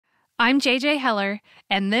I'm JJ Heller,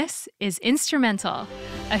 and this is Instrumental,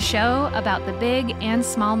 a show about the big and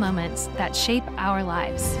small moments that shape our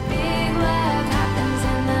lives. Big love happens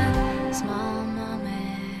in the small moments.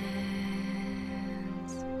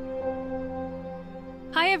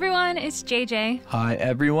 Hi, everyone. It's JJ. Hi,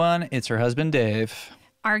 everyone. It's her husband, Dave.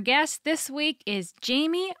 Our guest this week is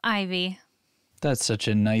Jamie Ivey. That's such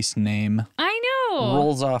a nice name. I know.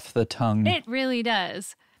 Rolls off the tongue. It really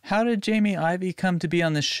does. How did Jamie Ivey come to be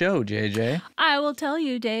on the show, JJ? I will tell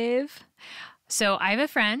you, Dave. So I have a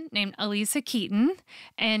friend named Elisa Keaton,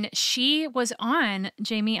 and she was on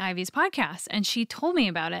Jamie Ivey's podcast, and she told me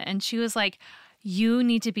about it. And she was like, you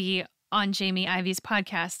need to be on Jamie Ivey's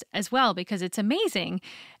podcast as well because it's amazing.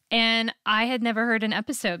 And I had never heard an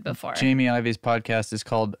episode before. Jamie Ivey's podcast is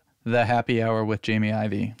called The Happy Hour with Jamie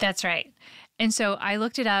Ivey. That's right. And so I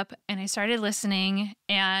looked it up and I started listening,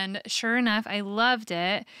 and sure enough, I loved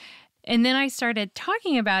it. And then I started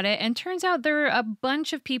talking about it, and turns out there are a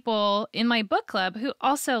bunch of people in my book club who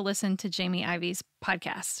also listen to Jamie Ivey's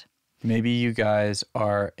podcast. Maybe you guys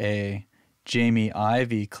are a Jamie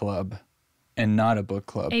Ivey club and not a book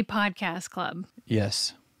club. A podcast club.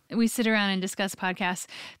 Yes. We sit around and discuss podcasts.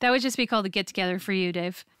 That would just be called a get-together for you,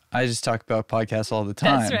 Dave. I just talk about podcasts all the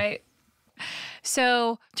time. That's right.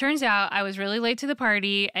 So turns out I was really late to the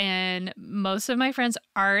party, and most of my friends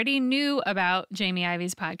already knew about Jamie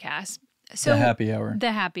Ivey's podcast. So The Happy Hour.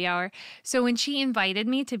 The Happy Hour. So when she invited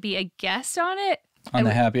me to be a guest on it. On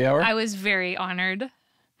The Happy Hour? I was very honored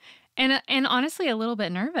and honestly a little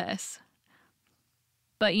bit nervous.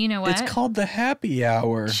 But you know what? It's called The Happy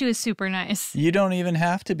Hour. She was super nice. You don't even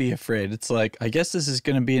have to be afraid. It's like, I guess this is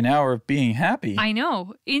going to be an hour of being happy. I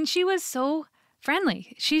know. And she was so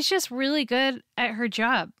friendly. She's just really good at her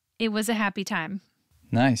job. It was a happy time.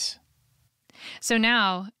 Nice. So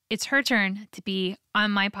now it's her turn to be on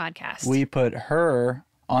my podcast. We put her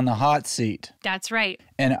on the hot seat. That's right.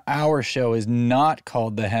 And our show is not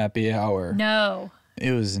called The Happy Hour. No.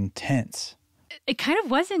 It was intense. It kind of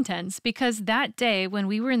was intense because that day when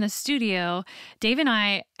we were in the studio, Dave and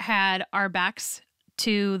I had our backs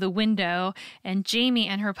to the window, and Jamie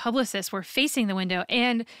and her publicist were facing the window,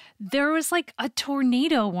 and there was like a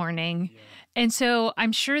tornado warning. Yeah. And so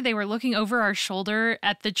I'm sure they were looking over our shoulder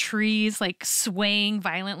at the trees, like swaying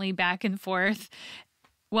violently back and forth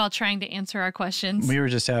while trying to answer our questions. We were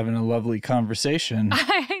just having a lovely conversation.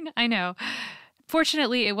 I know.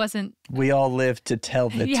 Fortunately, it wasn't. We all lived to tell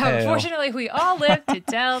the tale. Yeah, fortunately, we all lived to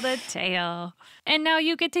tell the tale. And now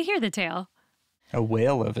you get to hear the tale. A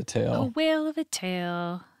whale of a tale. A whale of a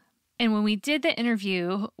tale. And when we did the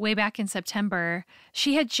interview way back in September,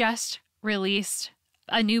 she had just released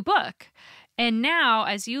a new book. And now,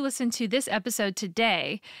 as you listen to this episode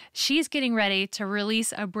today, she's getting ready to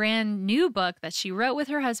release a brand new book that she wrote with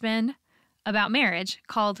her husband about marriage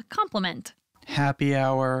called Compliment. Happy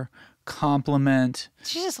Hour, Compliment.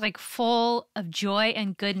 She's just like full of joy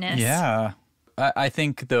and goodness. Yeah. I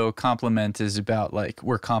think, though, compliment is about, like,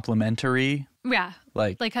 we're complimentary. Yeah.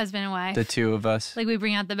 Like husband and wife. The two of us. Like we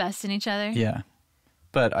bring out the best in each other. Yeah.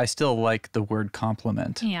 But I still like the word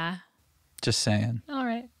compliment. Yeah. Just saying. All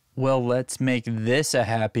right. Well, let's make this a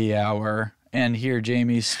happy hour and hear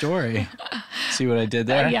Jamie's story. See what I did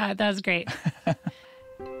there? Yeah, that was great.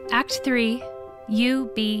 Act 3,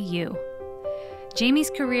 You Be You.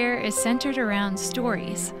 Jamie's career is centered around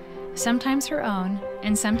stories, sometimes her own,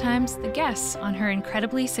 and sometimes the guests on her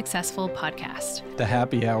incredibly successful podcast. The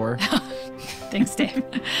Happy Hour. Thanks, Dave.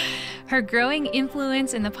 Her growing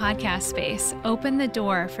influence in the podcast space opened the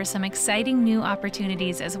door for some exciting new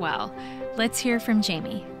opportunities as well. Let's hear from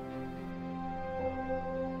Jamie.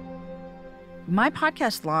 My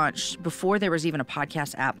podcast launched before there was even a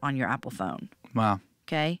podcast app on your Apple phone. Wow.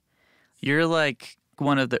 Okay? You're like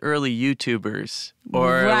one of the early YouTubers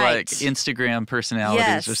or like Instagram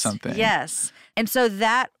personalities or something. Yes. And so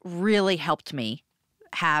that really helped me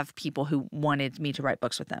have people who wanted me to write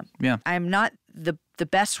books with them. Yeah. I'm not the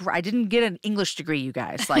best. I didn't get an English degree, you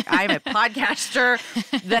guys. Like, I'm a podcaster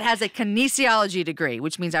that has a kinesiology degree,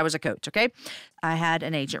 which means I was a coach, okay? I had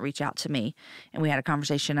an agent reach out to me, and we had a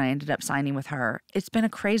conversation. I ended up signing with her. It's been a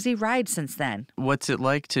crazy ride since then. What's it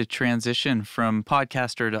like to transition from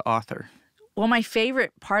podcaster to author? Well, my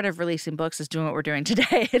favorite part of releasing books is doing what we're doing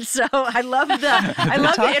today. And so I love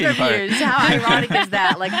the interviews. How ironic is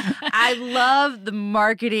that? Like, I love the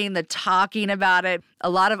marketing, the talking about it. A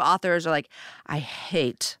lot of authors are like, I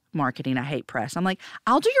hate marketing. I hate press. I'm like,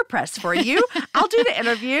 I'll do your press for you. I'll do the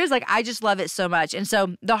interviews. Like, I just love it so much. And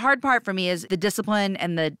so the hard part for me is the discipline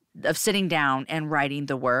and the of sitting down and writing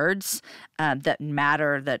the words that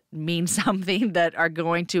matter, that mean something, that are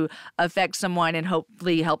going to affect someone and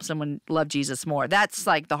hopefully help someone love Jesus more. That's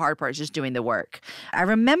like the hard part, is just doing the work. I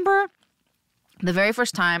remember the very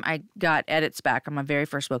first time I got edits back on my very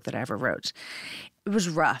first book that I ever wrote. It was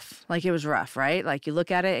rough. Like, it was rough, right? Like, you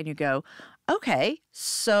look at it and you go, okay,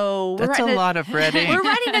 so that's a lot of reading. We're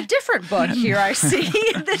writing a different book here, I see.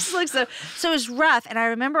 This looks so it was rough. And I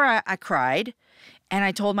remember I cried, and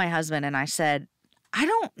I told my husband, and I said, I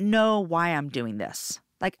don't know why I'm doing this.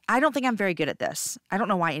 Like, I don't think I'm very good at this. I don't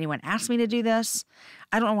know why anyone asked me to do this.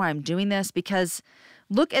 I don't know why I'm doing this, because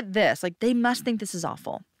look at this. Like, they must think this is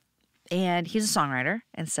awful. And he's a songwriter,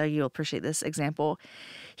 and so you'll appreciate this example.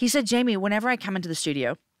 He said, Jamie, whenever I come into the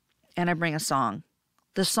studio and I bring a song,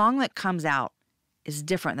 the song that comes out is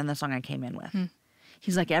different than the song I came in with.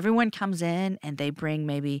 He's like, everyone comes in and they bring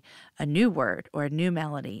maybe a new word or a new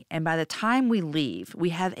melody. And by the time we leave, we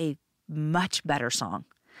have a much better song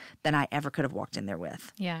than I ever could have walked in there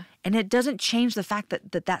with. Yeah. And it doesn't change the fact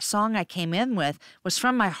that that song I came in with was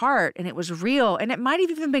from my heart, and it was real, and it might have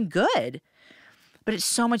even been good. But it's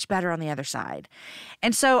so much better on the other side.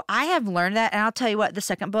 And so I have learned that. And I'll tell you what, the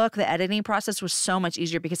second book, the editing process was so much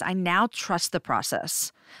easier because I now trust the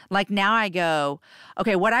process. Like, now I go,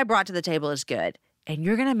 okay, what I brought to the table is good, and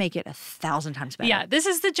you're going to make it 1,000 times better. Yeah, this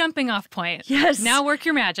is the jumping off point. Yes. Now work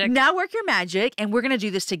your magic. Now work your magic, and we're going to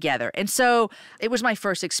do this together. And so it was my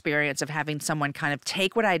first experience of having someone kind of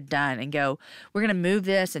take what I'd done and go, we're going to move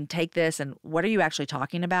this and take this, and what are you actually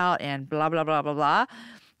talking about, and blah, blah, blah, blah, blah.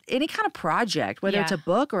 Any kind of project, whether it's a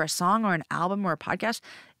book or a song or an album or a podcast,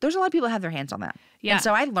 there's a lot of people that have their hands on that. Yeah. And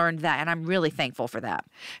so I learned that, and I'm really thankful for that.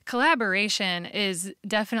 Collaboration is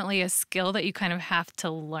definitely a skill that you kind of have to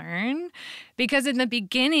learn, because in the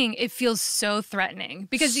beginning, it feels so threatening.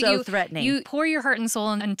 Because threatening. You pour your heart and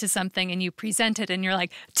soul into something and you present it and you're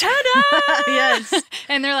like, ta-da! Yes.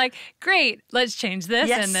 And they're like, great, let's change this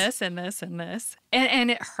Yes. and this and this and this.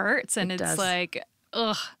 And it hurts, and it's does. like,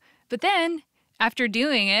 ugh. But then after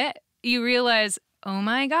doing it, you realize, oh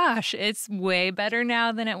my gosh, it's way better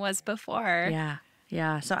now than it was before. Yeah.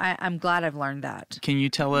 Yeah. So I'm glad I've learned that. Can you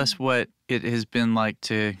tell us what it has been like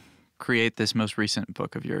to create this most recent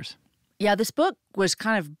book of yours? Yeah, this book was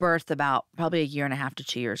kind of birthed about probably 1.5 to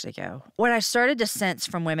 2 years ago. What I started to sense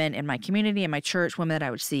from women in my community, in my church, women that I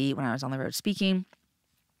would see when I was on the road speaking,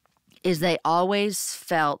 is they always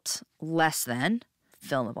felt less than,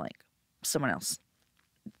 fill in the blank, someone else.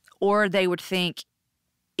 Or they would think,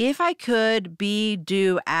 if I could be,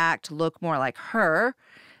 do, act, look more like her,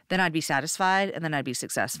 then I'd be satisfied and then I'd be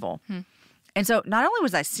successful. And so not only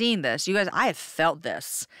was I seeing this, you guys, I have felt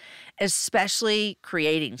this, especially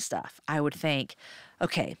creating stuff. I would think,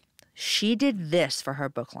 okay, she did this for her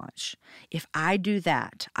book launch. If I do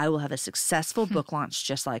that, I will have a successful book launch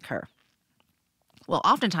just like her. Well,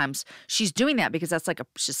 oftentimes she's doing that because that's like a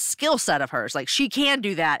skill set of hers. Like, she can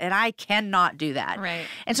do that and I cannot do that. Right.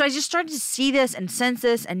 And so I just started to see this and sense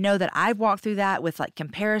this and know that I've walked through that with like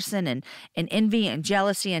comparison and envy and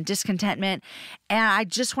jealousy and discontentment. And I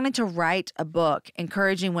just wanted to write a book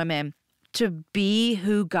encouraging women to be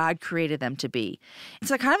who God created them to be.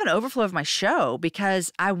 It's like kind of an overflow of my show,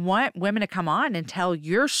 because I want women to come on and tell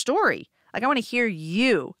your story. Like, I want to hear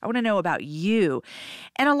you. I want to know about you.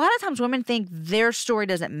 And a lot of times women think their story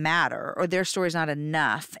doesn't matter or their story's not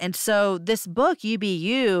enough. And so this book, You Be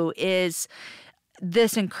You, is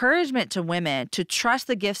this encouragement to women to trust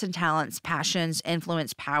the gifts and talents, passions,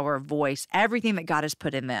 influence, power, voice, everything that God has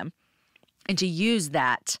put in them, and to use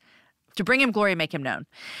that to bring him glory and make him known.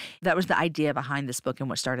 That was the idea behind this book and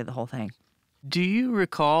what started the whole thing. Do you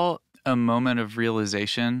recall a moment of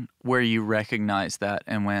realization where you recognized that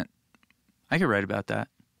and went, I could write about that?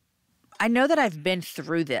 I know that I've been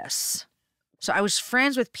through this. So I was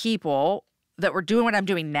friends with people that were doing what I'm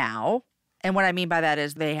doing now. And what I mean by that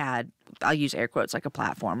is they had, I'll use air quotes, like a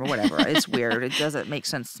platform or whatever. It's weird. It doesn't make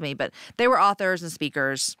sense to me. But they were authors and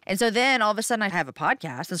speakers. And so then all of a sudden I have a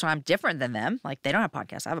podcast. And so I'm different than them. Like, they don't have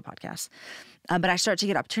podcasts. I have a podcast. But I start to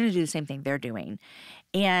get opportunity to do the same thing they're doing.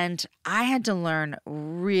 And I had to learn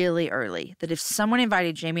really early that if someone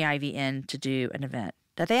invited Jamie Ivey in to do an event,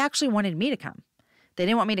 that they actually wanted me to come. They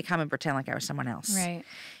didn't want me to come and pretend like I was someone else. Right.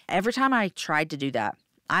 Every time I tried to do that,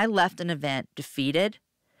 I left an event defeated,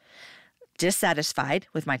 dissatisfied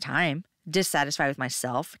with my time, dissatisfied with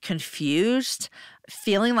myself, confused,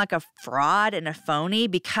 feeling like a fraud and a phony,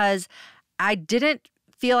 because I didn't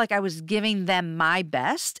feel like I was giving them my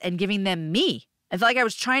best and giving them me. I felt like I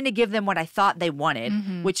was trying to give them what I thought they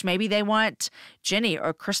wanted, which maybe they want Jenny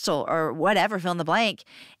or Crystal or whatever, fill in the blank.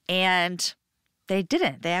 And they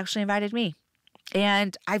didn't. They actually invited me.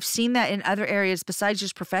 And I've seen that in other areas besides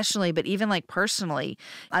just professionally, but even like personally.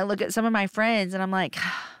 I look at some of my friends and I'm like,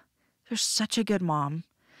 you're such a good mom.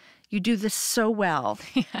 You do this so well.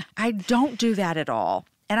 Yeah. I don't do that at all.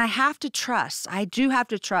 And I have to trust, I do have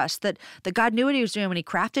to trust that God knew what he was doing when he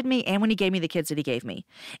crafted me and when he gave me the kids that he gave me.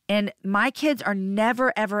 And my kids are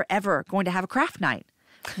never, ever, ever going to have a craft night.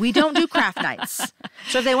 We don't do craft nights.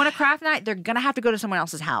 So if they want a craft night, they're going to have to go to someone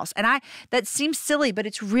else's house. And that seems silly, but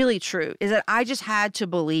it's really true, is that I just had to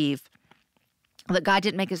believe that God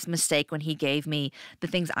didn't make a mistake when he gave me the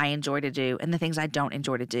things I enjoy to do and the things I don't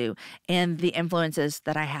enjoy to do and the influences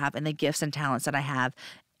that I have and the gifts and talents that I have.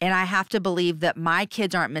 And I have to believe that my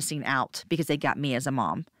kids aren't missing out because they got me as a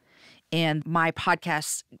mom. And my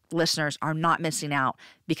podcast listeners are not missing out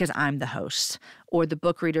because I'm the host, or the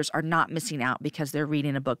book readers are not missing out because they're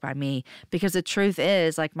reading a book by me. Because the truth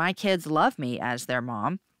is, like, my kids love me as their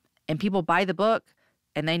mom, and people buy the book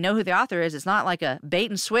and they know who the author is. It's not like a bait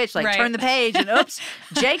and switch, like turn the page and oops,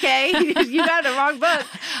 JK, you got the wrong book.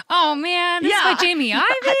 Oh man, this is by Jamie Ivey.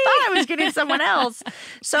 I thought I was getting someone else.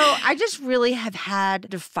 So I just really have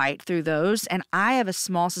had to fight through those. And I have a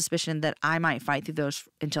small suspicion that I might fight through those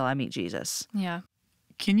until I meet Jesus. Yeah.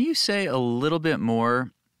 Can you say a little bit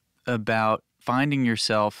more about finding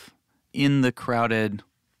yourself in the crowded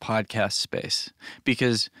podcast space?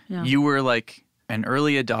 Because you were like an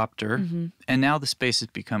early adopter, and now the space has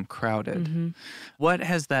become crowded. What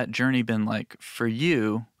has that journey been like for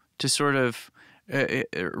you to sort of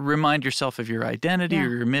remind yourself of your identity or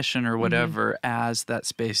your mission or whatever as that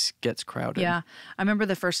space gets crowded? Yeah. I remember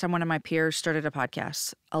the first time one of my peers started a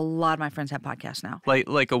podcast. A lot of my friends have podcasts now.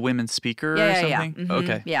 Like a women's speaker or something? Yeah.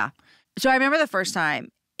 Okay. Yeah. So I remember the first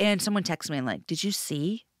time, and someone texted me and like, did you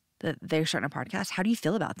see that they're starting a podcast? How do you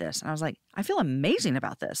feel about this? And I was like, I feel amazing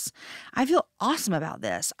about this. I feel awesome about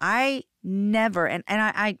this. I never, and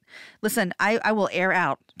I listen, I will air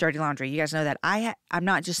out dirty laundry. You guys know that. I'm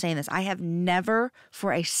not just saying this. I have never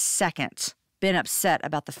for a second been upset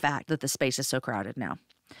about the fact that the space is so crowded now.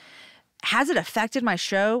 Has it affected my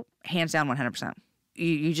show? Hands down, 100%.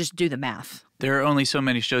 You just do the math. There are only so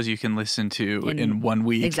many shows you can listen to in 1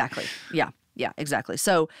 week. Exactly. Yeah. Yeah, exactly.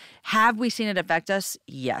 So have we seen it affect us?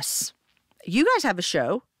 Yes. You guys have a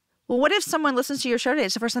show. Well, what if someone listens to your show today?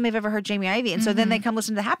 It's the first time they've ever heard Jamie Ivey. And so then they come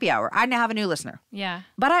listen to the happy hour. I now have a new listener. Yeah.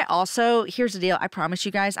 But I also, here's the deal. I promise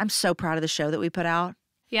you guys, I'm so proud of the show that we put out.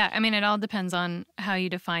 Yeah. I mean, it all depends on how you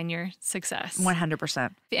define your success.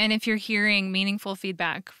 100%. And if you're hearing meaningful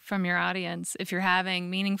feedback from your audience, if you're having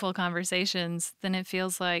meaningful conversations, then it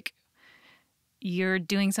feels like you're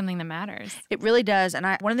doing something that matters. It really does. And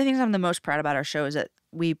one of the things I'm the most proud about our show is that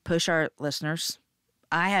we push our listeners.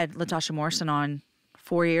 I had Latasha Morrison on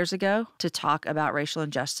 4 years ago to talk about racial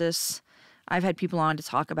injustice. I've had people on to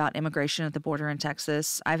talk about immigration at the border in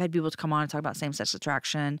Texas. I've had people to come on and talk about same-sex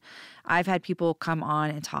attraction. I've had people come on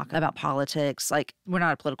and talk about politics. Like, we're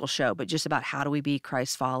not a political show, but just about how do we be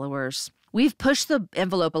Christ followers. We've pushed the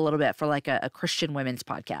envelope a little bit for like a Christian women's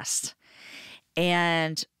podcast.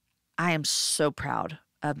 And I am so proud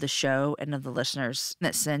of the show and of the listeners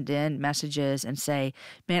that send in messages and say,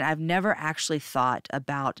 man, I've never actually thought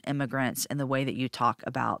about immigrants in the way that you talk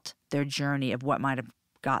about their journey of what might have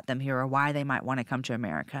got them here or why they might want to come to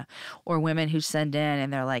America. Or women who send in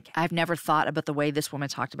and they're like, I've never thought about the way this woman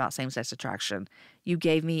talked about same-sex attraction. You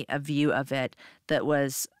gave me a view of it that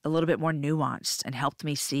was a little bit more nuanced and helped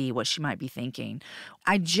me see what she might be thinking.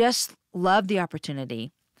 I just love the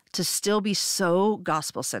opportunity to still be so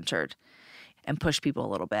gospel-centered and push people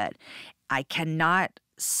a little bit. I cannot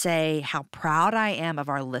say how proud I am of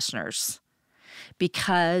our listeners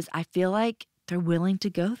because I feel like they're willing to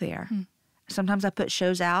go there. Sometimes I put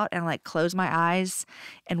shows out and like close my eyes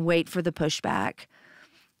and wait for the pushback.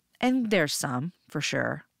 And there's some, for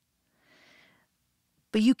sure.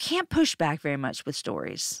 But you can't push back very much with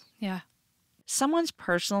stories. Yeah. Someone's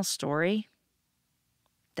personal story,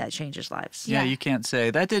 that changes lives. Yeah, you can't say,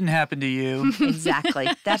 that didn't happen to you. Exactly.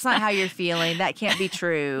 That's not how you're feeling. That can't be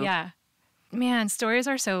true. Yeah. Man, stories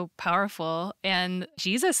are so powerful. And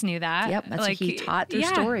Jesus knew that. Yep, that's what he taught through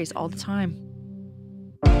stories all the time.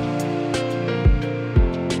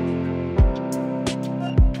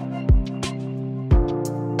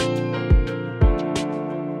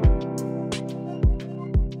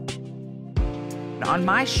 On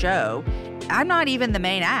my show, I'm not even the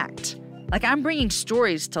main act. Like, I'm bringing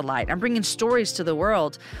stories to light. I'm bringing stories to the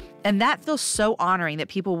world. And that feels so honoring that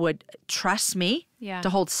people would trust me to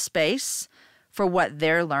hold space for what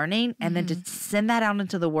they're learning and then to send that out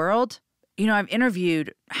into the world. You know, I've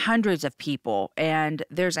interviewed hundreds of people and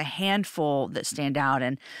there's a handful that stand out.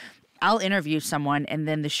 And I'll interview someone and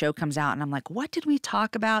then the show comes out and I'm like, what did we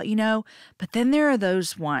talk about, But then there are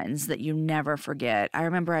those ones that you never forget. I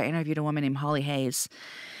remember I interviewed a woman named Holly Hayes.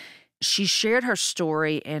 She shared her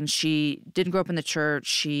story, and she didn't grow up in the church.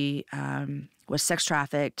 She was sex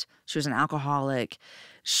trafficked. She was an alcoholic.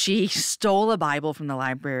 She stole a Bible from the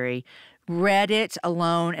library, read it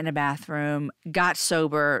alone in a bathroom, got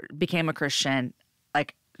sober, became a Christian,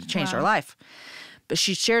 changed her life. But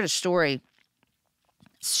she shared a story.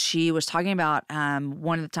 She was talking about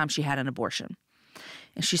one of the times she had an abortion.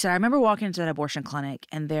 And she said, I remember walking into that abortion clinic,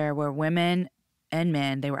 and there were women and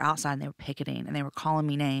men. They were outside and they were picketing and they were calling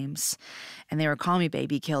me names and they were calling me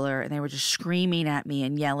baby killer and they were just screaming at me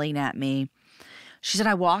and yelling at me. She said,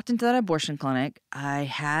 I walked into that abortion clinic. I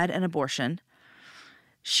had an abortion.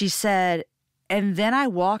 She said, and then I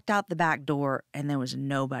walked out the back door and there was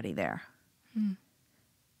nobody there.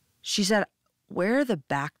 She said, where are the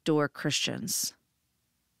backdoor Christians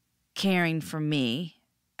caring for me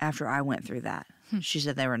after I went through that? She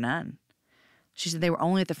said, there were none. She said, they were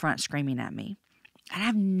only at the front screaming at me. And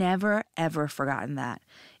I've never, ever forgotten that.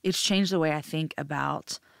 It's changed the way I think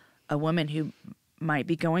about a woman who might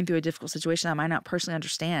be going through a difficult situation I might not personally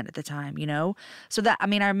understand at the time, So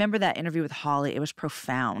I remember that interview with Holly. It was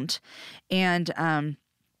profound. And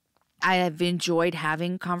I have enjoyed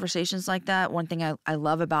having conversations like that. One thing I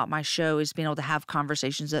love about my show is being able to have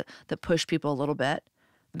conversations that push people a little bit,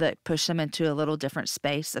 that push them into a little different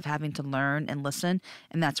space of having to learn and listen.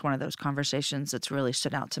 And that's one of those conversations that's really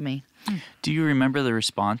stood out to me. Do you remember the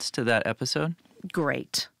response to that episode?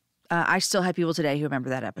 Great. I still have people today who remember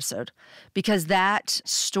that episode because that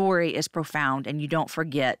story is profound and you don't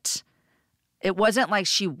forget. It wasn't like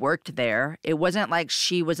she worked there. It wasn't like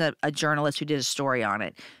she was a journalist who did a story on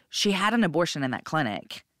it. She had an abortion in that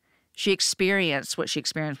clinic. She experienced what she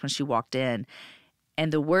experienced when she walked in.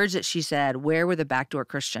 And the words that she said, where were the backdoor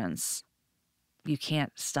Christians? You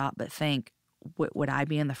can't stop but think, would I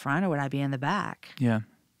be in the front or would I be in the back? Yeah.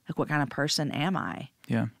 Like, what kind of person am I?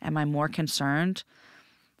 Yeah. Am I more concerned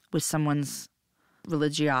with someone's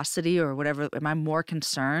religiosity or whatever? Am I more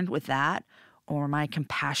concerned with that? Or am I a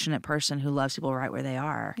compassionate person who loves people right where they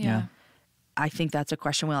are? Yeah. I think that's a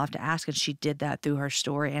question we'll have to ask. And she did that through her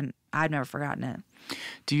story, and I've never forgotten it.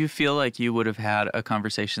 Do you feel like you would have had a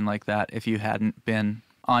conversation like that if you hadn't been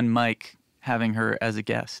on mic having her as a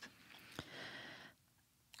guest?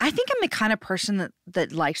 I think I'm the kind of person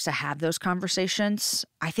that likes to have those conversations.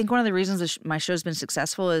 I think one of the reasons that my show's been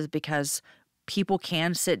successful is because people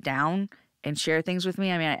can sit down and share things with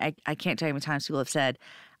me. I mean, I can't tell you how many times people have said,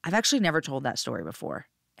 I've actually never told that story before.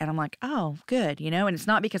 And I'm like, oh, good, And it's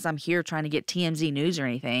not because I'm here trying to get TMZ news or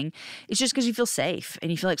anything. It's just because you feel safe and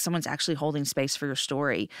you feel like someone's actually holding space for your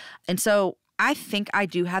story. And so I think I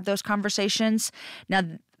do have those conversations. Now,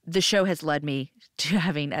 the show has led me to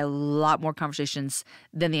having a lot more conversations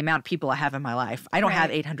than the amount of people I have in my life. I don't have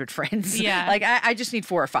 800 friends. Yeah. Like, I just need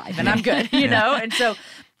 4 or 5 and I'm good, And so,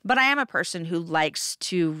 but I am a person who likes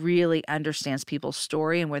to really understands people's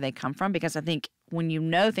story and where they come from, because I think when you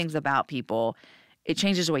know things about people, it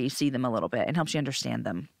changes the way you see them a little bit and helps you understand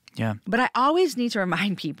them. Yeah. But I always need to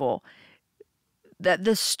remind people that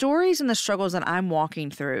the stories and the struggles that I'm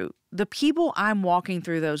walking through, the people I'm walking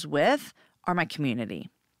through those with are my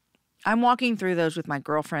community. I'm walking through those with my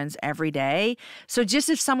girlfriends every day. So just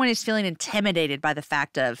if someone is feeling intimidated by the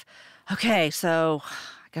fact of, okay, so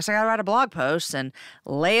I guess I got to write a blog post and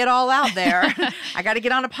lay it all out there. I got to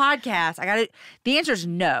get on a podcast. The answer is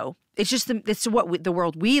no. It's just it's the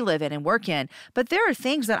world we live in and work in. But there are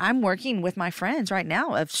things that I'm working with my friends right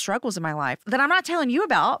now of struggles in my life that I'm not telling you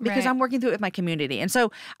about because I'm working through it with my community. And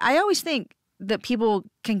so I always think that people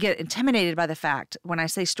can get intimidated by the fact when I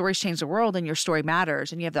say stories change the world and your story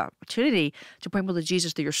matters and you have the opportunity to point people to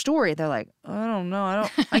Jesus through your story. They're like, I don't know.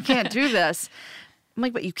 I can't do this. I'm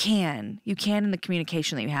like, but you can. You can in the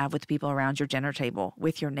communication that you have with the people around your dinner table,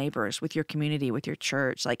 with your neighbors, with your community, with your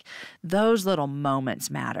church. Like, those little moments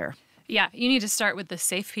matter. Yeah, you need to start with the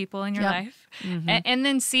safe people in your life, and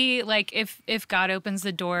then see if God opens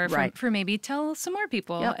the door for maybe tell some more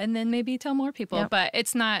people, and then maybe tell more people. But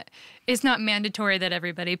it's not mandatory that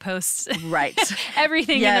everybody posts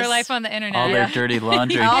everything in their life on the internet. All their dirty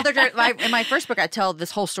laundry. All their dirty. In my first book, I tell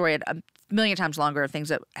this whole story a million times longer of things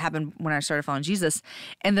that happened when I started following Jesus.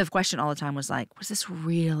 And the question all the time was like, was this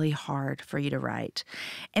really hard for you to write?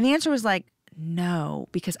 And the answer was like, no,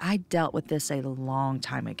 because I dealt with this a long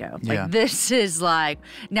time ago. Like, this is like,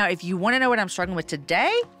 now if you want to know what I'm struggling with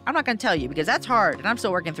today, I'm not going to tell you because that's hard and I'm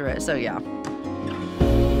still working through it. So yeah.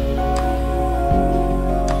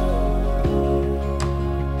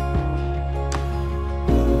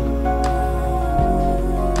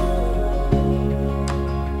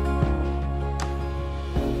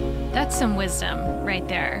 some wisdom right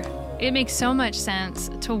there. It makes so much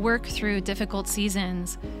sense to work through difficult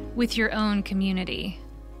seasons with your own community.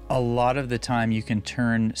 A lot of the time you can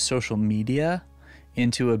turn social media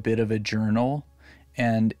into a bit of a journal,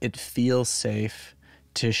 and it feels safe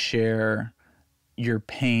to share your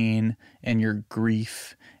pain and your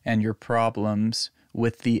grief and your problems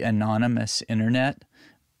with the anonymous internet.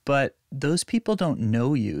 But those people don't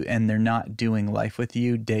know you, and they're not doing life with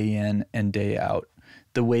you day in and day out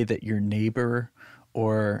the way that your neighbor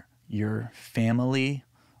or your family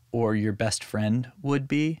or your best friend would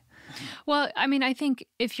be. Well, I mean, I think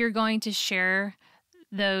if you're going to share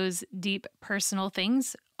those deep personal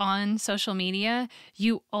things on social media,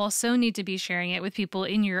 you also need to be sharing it with people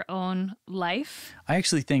in your own life. I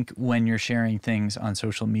actually think when you're sharing things on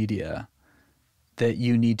social media that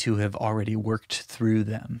you need to have already worked through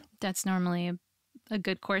them. That's normally a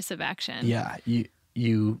good course of action. Yeah,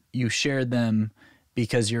 you share them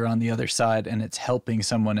because you're on the other side and it's helping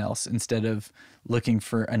someone else instead of looking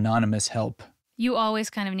for anonymous help. You always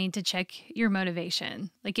kind of need to check your motivation.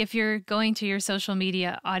 Like if you're going to your social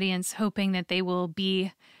media audience hoping that they will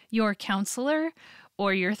be your counselor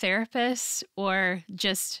or your therapist or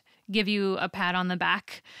just give you a pat on the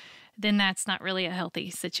back, then that's not really a healthy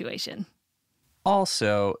situation.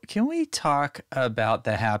 Also, can we talk about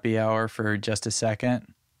the happy hour for just a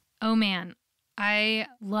second? Oh man, I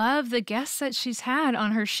love the guests that she's had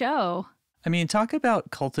on her show. I mean, talk about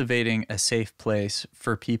cultivating a safe place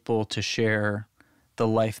for people to share the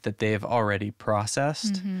life that they've already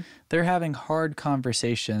processed. Mm-hmm. They're having hard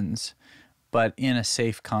conversations, but in a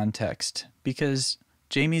safe context, because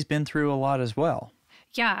Jamie's been through a lot as well.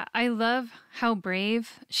 Yeah, I love how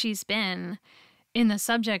brave she's been in the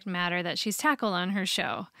subject matter that she's tackled on her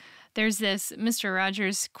show. There's this Mr.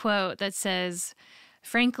 Rogers quote that says,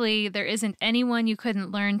 "Frankly, there isn't anyone you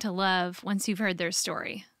couldn't learn to love once you've heard their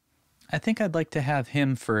story." I think I'd like to have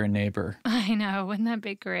him for a neighbor. I know. Wouldn't that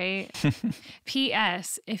be great?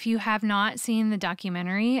 P.S. If you have not seen the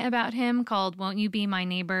documentary about him called Won't You Be My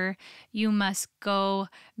Neighbor, you must go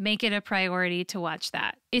make it a priority to watch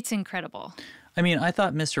that. It's incredible. I mean, I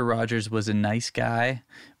thought Mr. Rogers was a nice guy,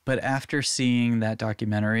 but after seeing that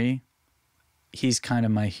documentary, he's kind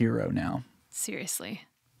of my hero now. Seriously.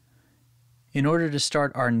 In order to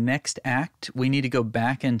start our next act, we need to go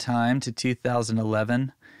back in time to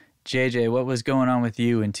 2011. JJ, what was going on with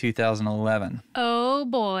you in 2011? Oh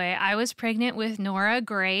boy, I was pregnant with Nora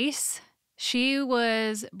Grace. She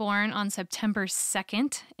was born on September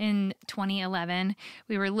 2nd in 2011.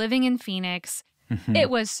 We were living in Phoenix. Mm-hmm.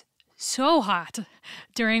 It was so hot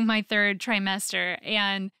during my third trimester,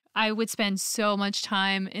 and I would spend so much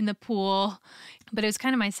time in the pool, but it was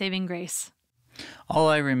kind of my saving grace. All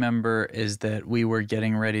I remember is that we were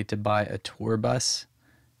getting ready to buy a tour bus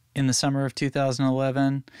in the summer of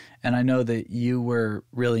 2011, and I know that you were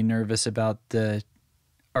really nervous about the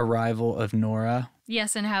arrival of Nora.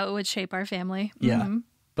 Yes, and how it would shape our family. Yeah, mm-hmm.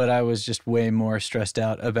 But I was just way more stressed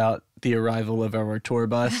out about the arrival of our tour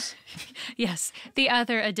bus. Yes, the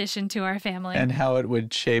other addition to our family. And how it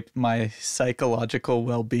would shape my psychological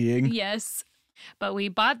well-being. Yes, but we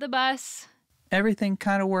bought the bus. Everything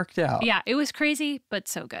kind of worked out. Yeah, it was crazy, but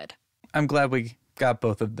so good. I'm glad we got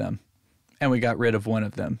both of them. And we got rid of one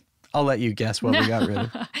of them. I'll let you guess what we got rid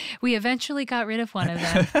of. We eventually got rid of one of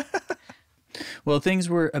them. Well, things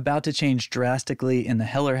were about to change drastically in the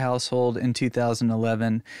Heller household in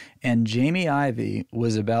 2011, and Jamie Ivey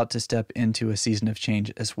was about to step into a season of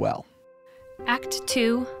change as well. Act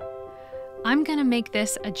 2, I'm going to make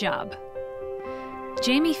this a job.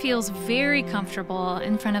 Jamie feels very comfortable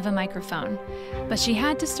in front of a microphone, but she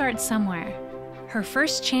had to start somewhere. Her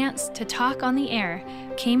first chance to talk on the air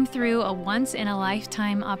came through a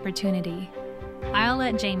once-in-a-lifetime opportunity. I'll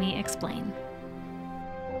let Jamie explain.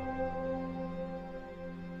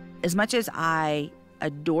 As much as I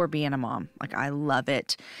adore being a mom, like I love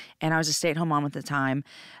it, and I was a stay-at-home mom at the time,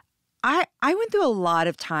 I went through a lot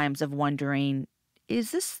of times of wondering,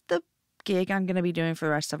 is this the gig I'm going to be doing for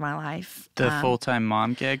the rest of my life? The full-time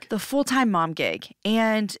mom gig? The full-time mom gig.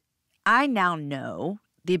 And I now know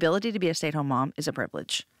the ability to be a stay-at-home mom is a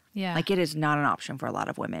privilege. Yeah. Like it is not an option for a lot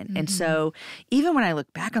of women. Mm-hmm. And so even when I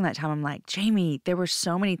look back on that time, I'm like, Jamie, there were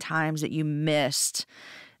so many times that you missed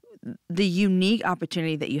the unique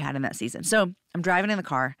opportunity that you had in that season. So I'm driving in the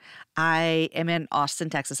car. I am in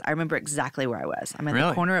Austin, Texas. I remember exactly where I was. I'm at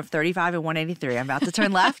the corner of 35 and 183. I'm about to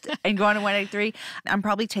turn left and go on to 183. I'm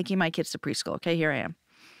probably taking my kids to preschool. Okay, here I am.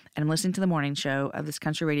 And I'm listening to the morning show of this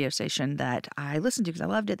country radio station that I listened to because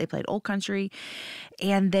I loved it. They played old country.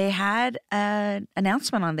 And they had an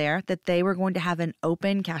announcement on there that they were going to have an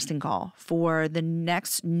open casting call for the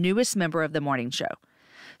next newest member of the morning show.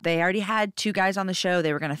 They already had 2 guys on the show.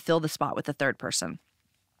 They were going to fill the spot with a 3rd person.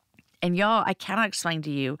 And y'all, I cannot explain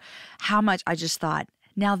to you how much I just thought,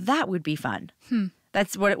 now that would be fun.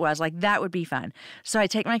 That's what it was. Like, that would be fun. So I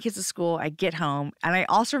take my kids to school. I get home. And I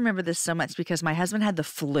also remember this so much because my husband had the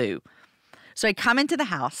flu. So I come into the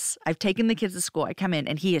house. I've taken the kids to school. I come in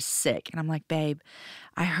and he is sick. And I'm like, babe,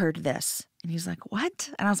 I heard this. And he's like, what?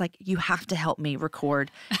 And I was like, you have to help me record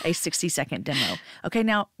a 60-second demo. Okay,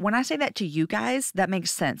 now, when I say that to you guys, that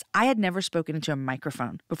makes sense. I had never spoken into a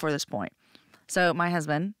microphone before this point. So my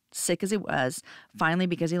husband, sick as he was, finally,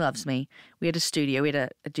 because he loves me, we had a studio. We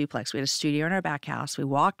had a duplex. We had a studio in our back house. We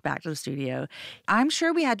walked back to the studio. I'm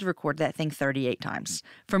sure we had to record that thing 38 times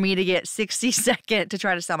for me to get 60-second to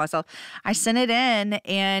try to sell myself. I sent it in,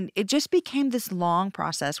 and it just became this long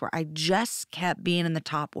process where I just kept being in the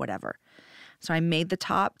top whatever. So I made the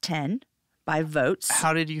top 10 by votes.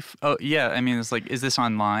 How did you? Oh, yeah. I mean, it's like, is this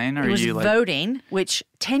online or it was are you like voting? Which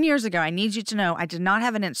 10 years ago, I need you to know, I did not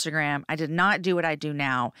have an Instagram. I did not do what I do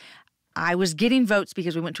now. I was getting votes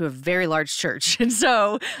because we went to a very large church. And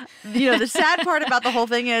so, the sad part about the whole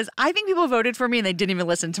thing is I think people voted for me and they didn't even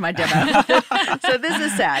listen to my demo. So this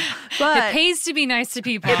is sad. But it pays to be nice to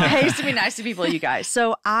people. It pays to be nice to people, you guys.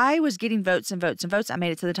 So I was getting votes and votes and votes. I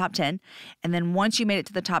made it to the top 10. And then once you made it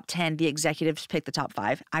to the top 10, the executives picked the top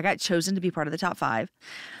 5. I got chosen to be part of the top 5.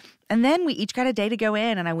 And then we each got a day to go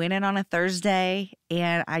in, and I went in on a Thursday,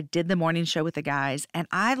 and I did the morning show with the guys, and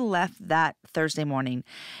I left that Thursday morning,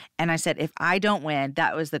 and I said, if I don't win,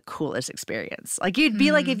 that was the coolest experience. Like, you'd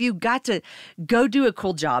be like if you got to go do a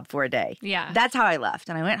cool job for a day. Yeah. That's how I left,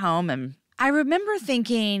 and I went home, and I remember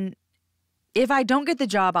thinking, if I don't get the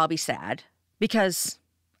job, I'll be sad, because,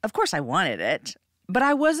 of course, I wanted it, but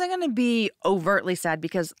I wasn't going to be overtly sad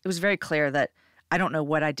because it was very clear that I don't know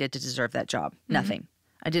what I did to deserve that job. Nothing.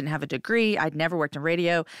 I didn't have a degree. I'd never worked in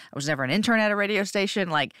radio. I was never an intern at a radio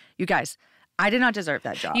station. Like, you guys, I did not deserve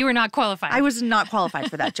that job. You were not qualified. I was not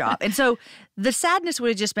qualified for that job. And so the sadness would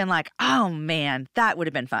have just been like, oh, man, that would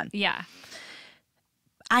have been fun. Yeah.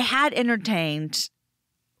 I had entertained,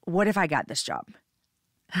 what if I got this job?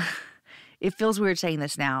 It feels weird saying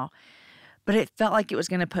this now, but it felt like it was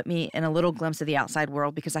going to put me in a little glimpse of the outside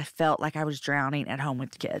world because I felt like I was drowning at home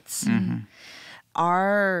with kids.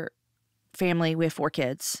 Our family, we have 4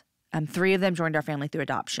 kids. 3 of them joined our family through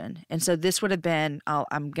adoption. And so this would have been,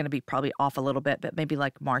 I'm going to be probably off a little bit, but maybe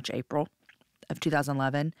like March, April of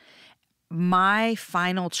 2011. My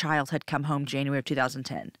final child had come home January of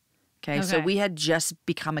 2010. Okay. So we had just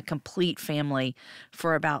become a complete family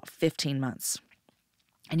for about 15 months.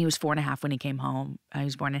 And he was 4.5 when he came home. He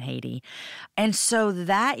was born in Haiti. And so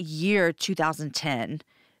that year, 2010,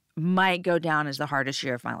 might go down as the hardest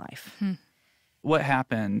year of my life. What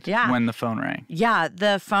happened when the phone rang? Yeah,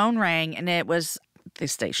 the phone rang, and it was the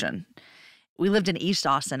station. We lived in East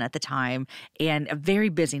Austin at the time, and a very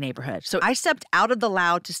busy neighborhood. So I stepped out of the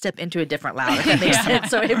loud to step into a different loud, if that makes sense.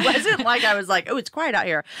 So it wasn't like I was like, oh, it's quiet out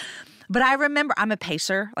here. But I remember I'm a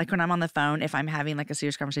pacer. Like when I'm on the phone, if I'm having like a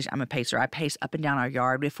serious conversation, I'm a pacer. I pace up and down our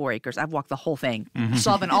yard. We have 4 acres. I've walked the whole thing,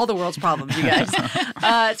 solving all the world's problems, you guys.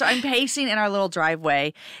 So I'm pacing in our little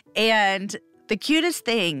driveway. And the cutest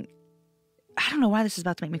thing, I don't know why this is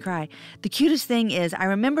about to make me cry. The cutest thing is I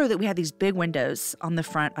remember that we had these big windows on the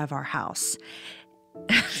front of our house.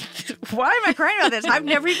 Why am I crying about this? I've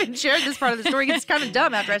never even shared this part of the story. It's kind of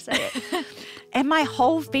dumb after I say it. And my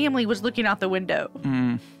whole family was looking out the window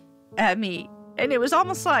at me. And it was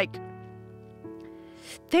almost like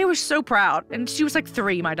they were so proud. And she was like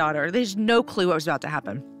 3, my daughter. There's no clue what was about to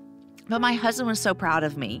happen. But my husband was so proud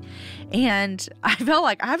of me. And I felt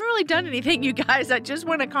like I haven't really done anything, you guys. I just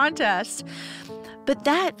won a contest. But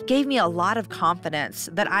that gave me a lot of confidence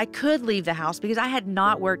that I could leave the house because I had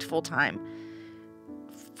not worked full time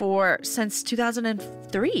since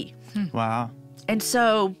 2003. Wow. And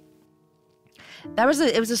so it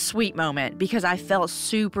was a sweet moment because I felt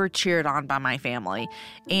super cheered on by my family.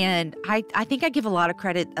 And I think I give a lot of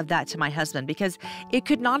credit of that to my husband because it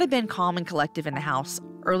could not have been calm and collective in the house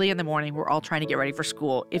early in the morning. We're all trying to get ready for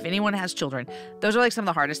school. If anyone has children, those are like some of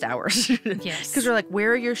the hardest hours. Yes. Because they're like,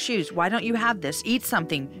 where are your shoes? Why don't you have this? Eat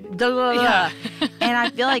something. Yeah. And I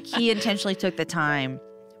feel like he intentionally took the time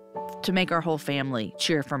to make our whole family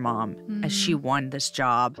cheer for mom as she won this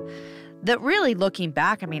job. That really, looking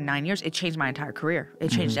back, 9 years, it changed my entire career. It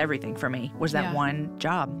changed everything for me, was that one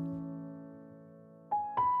job.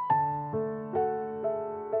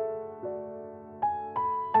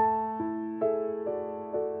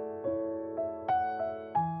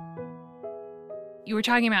 You were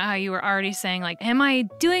talking about how you were already saying, like, am I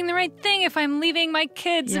doing the right thing if I'm leaving my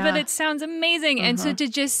kids? Yeah. But it sounds amazing. And so to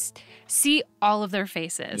just see all of their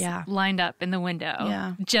faces lined up in the window.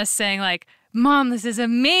 Yeah. Just saying like, Mom, this is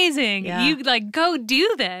amazing. Yeah. You like go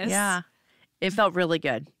do this. Yeah. It felt really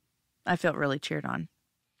good. I felt really cheered on.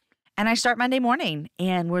 And I start Monday morning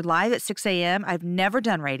and we're live at 6 a.m. I've never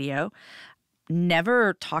done radio,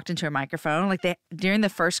 never talked into a microphone. Like during the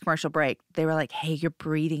first commercial break, they were like, hey, you're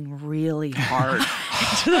breathing really hard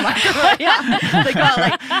into the microphone. Yeah. They got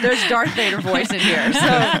like, there's Darth Vader voice in here. So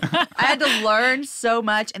I had to learn so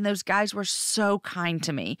much. And those guys were so kind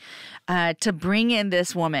to me to bring in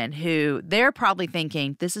this woman who they're probably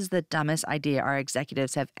thinking, this is the dumbest idea our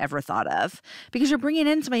executives have ever thought of. Because you're bringing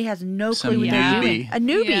in somebody who has no clue what they're doing. A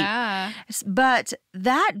newbie. Yeah. But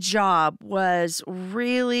that job was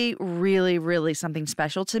really, really, really something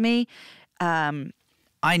special to me.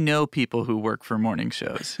 I know people who work for morning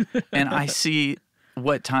shows, and I see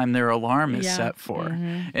what time their alarm is set for.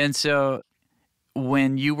 Mm-hmm. And so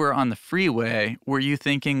when you were on the freeway, were you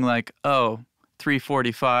thinking like, oh,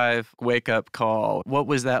 3:45 wake up call? What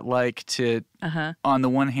was that like to, on the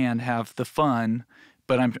one hand, have the fun,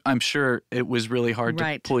 but I'm sure it was really hard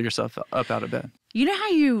to pull yourself up out of bed. You know how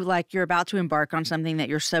you're about to embark on something that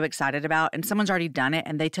you're so excited about and someone's already done it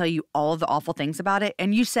and they tell you all of the awful things about it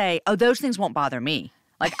and you say, oh, those things won't bother me.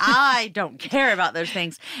 Like, I don't care about those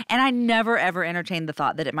things. And I never, ever entertained the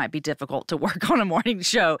thought that it might be difficult to work on a morning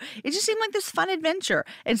show. It just seemed like this fun adventure.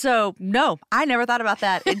 And so, no, I never thought about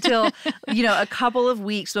that until, a couple of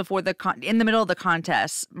weeks before in the middle of the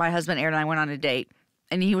contest, my husband Aaron and I went on a date.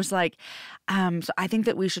 And he was like, so I think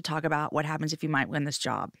that we should talk about what happens if you might win this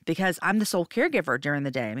job because I'm the sole caregiver during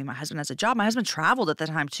the day. I mean, my husband has a job. My husband traveled at the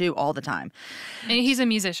time, too, all the time. And he's a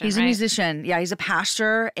musician, He's a musician. Yeah, he's a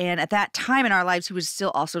pastor. And at that time in our lives, he was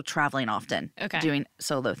still also traveling often, doing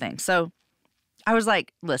solo things. So I was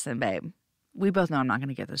like, listen, babe, we both know I'm not going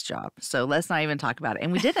to get this job. So let's not even talk about it.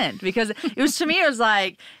 And we didn't because it was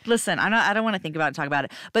like, listen, I don't want to think about it and talk about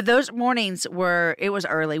it. But those mornings it was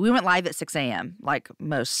early. We went live at 6 a.m. like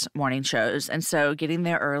most morning shows. And so getting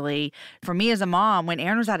there early for me as a mom, when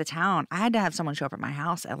Aaron was out of town, I had to have someone show up at my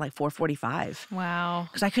house at like 4:45. Wow.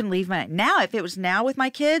 Because I couldn't leave now, if it was now with my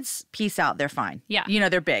kids, peace out. They're fine. Yeah.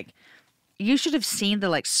 They're big. You should have seen the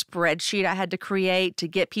spreadsheet I had to create to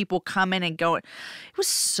get people coming and going. It was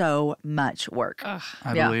so much work. Ugh.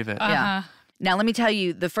 I believe it. Yeah. Now, let me tell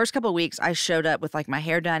you, the first couple of weeks I showed up with my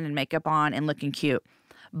hair done and makeup on and looking cute.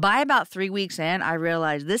 By about 3 weeks in, I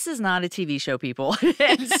realized this is not a TV show, people.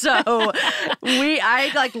 And so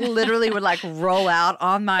I literally would roll out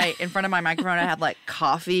in front of my microphone. I had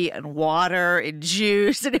coffee and water and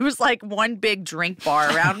juice. And it was one big drink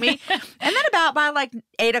bar around me. And then about by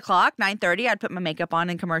 8 o'clock, 9:30, I'd put my makeup on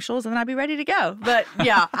in commercials and then I'd be ready to go. But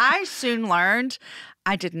yeah, I soon learned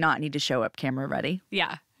I did not need to show up camera ready.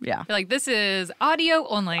 Yeah. Yeah. You're like, this is audio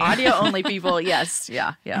only. Audio only, people. Yes.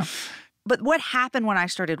 Yeah. Yeah. But what happened when I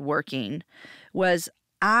started working was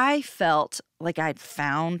I felt like I'd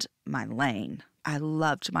found my lane. I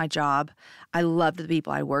loved my job. I loved the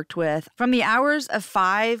people I worked with. From the hours of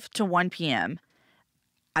 5 to 1 p.m.,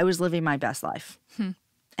 I was living my best life. And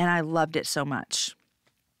I loved it so much.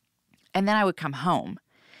 And then I would come home.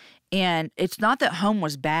 And it's not that home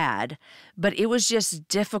was bad, but it was just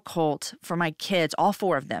difficult for my kids, all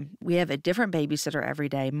 4 of them. We have a different babysitter every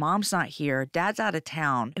day. Mom's not here. Dad's out of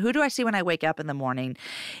town. Who do I see when I wake up in the morning?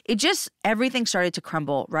 Everything started to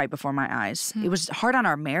crumble right before my eyes. It was hard on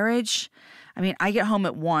our marriage. I mean, I get home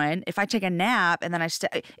at 1. If I take a nap and then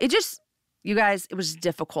you guys, it was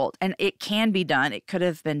difficult. And it can be done. It could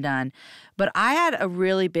have been done. But I had a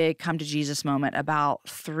really big come to Jesus moment about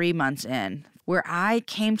 3 months in, where I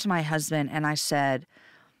came to my husband and I said,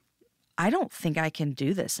 I don't think I can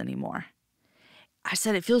do this anymore. I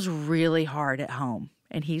said, it feels really hard at home.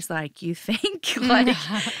 And he's like, you think? And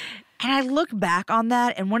I look back on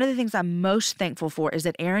that. And one of the things I'm most thankful for is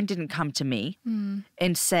that Aaron didn't come to me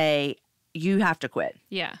and say, you have to quit.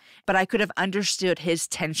 Yeah. But I could have understood his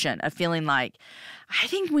tension of feeling like, I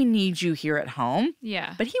think we need you here at home.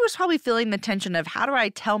 Yeah. But he was probably feeling the tension of, how do I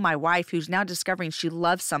tell my wife who's now discovering she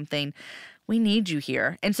loves something, we need you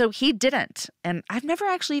here. And so he didn't. And I've never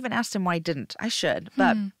actually even asked him why he didn't. I should.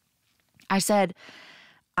 But I said,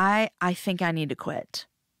 I think I need to quit.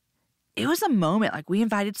 It was a moment, we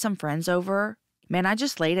invited some friends over. Man, I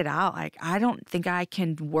just laid it out. I don't think I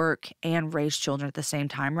can work and raise children at the same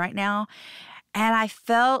time right now. And I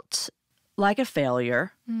felt like a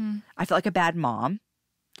failure. I felt like a bad mom.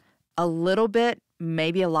 A little bit,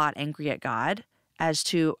 maybe a lot angry at God as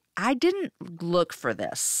to, I didn't look for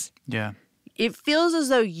this. Yeah. It feels as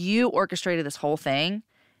though you orchestrated this whole thing.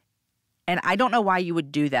 And I don't know why you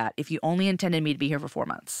would do that if you only intended me to be here for 4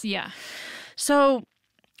 months. Yeah. So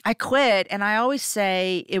I quit, and I always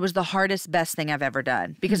say it was the hardest, best thing I've ever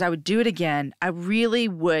done because I would do it again. I really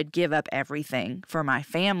would give up everything for my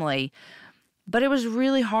family, but it was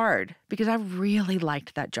really hard because I really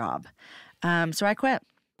liked that job. So I quit.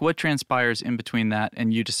 What transpires in between that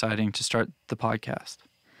and you deciding to start the podcast?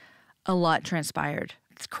 A lot transpired.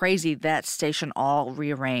 It's crazy. That station all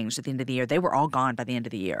rearranged at the end of the year. They were all gone by the end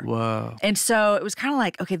of the year. Whoa. And so it was kind of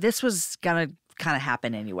like, okay, this was going to kind of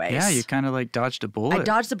happen anyways. Yeah, you kind of like dodged a bullet. I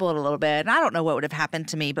dodged a bullet a little bit. And I don't know what would have happened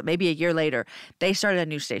to me, but maybe a year later, they started a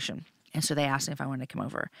new station. And so they asked me if I wanted to come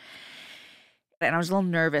over. And I was a little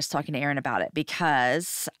nervous talking to Aaron about it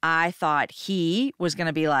because I thought he was going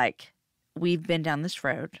to be like, we've been down this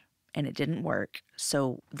road and it didn't work,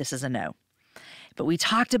 so this is a no. But we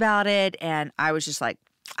talked about it, and I was just like,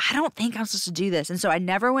 I don't think I'm supposed to do this. And so I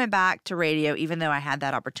never went back to radio, even though I had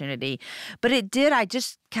that opportunity. But it did. I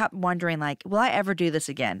just kept wondering, like, will I ever do this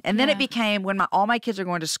again? And then it became when all my kids are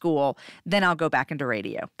going to school, then I'll go back into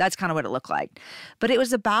radio. That's kind of what it looked like. But it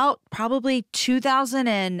was about probably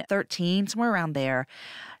 2013, somewhere around there.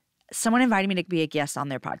 Someone invited me to be a guest on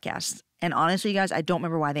their podcast. And honestly, you guys, I don't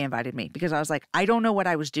remember why they invited me because I was like, I don't know what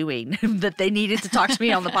I was doing that they needed to talk to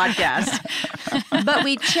me on the podcast. But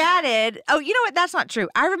we chatted. Oh, you know what? That's not true.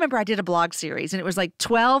 I remember I did a blog series and it was like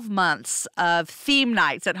 12 months of theme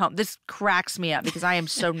nights at home. This cracks me up because I am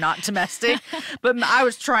so not domestic. But I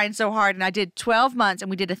was trying so hard and I did 12 months and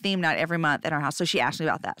we did a theme night every month at our house. So she asked me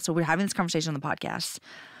about that. So we're having this conversation on the podcast.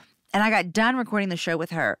 And I got done recording the show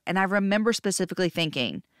with her. And I remember specifically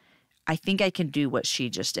thinking, I think I can do what she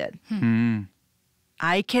just did.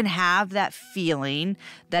 I can have that feeling,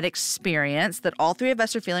 that experience that all three of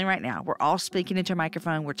us are feeling right now. We're all speaking into a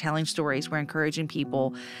microphone. We're telling stories. We're encouraging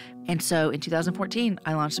people. And so in 2014,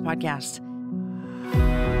 I launched a podcast.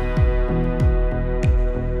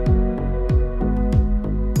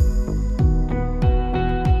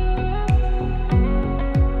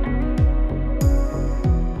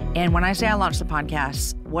 And when I say I launched the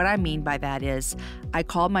podcast, what I mean by that is I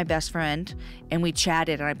called my best friend and we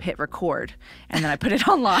chatted and I hit record and then I put it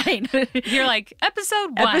online. You're like,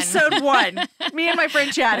 episode 1. Episode 1. Me and my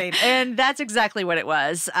friend chatting. And that's exactly what it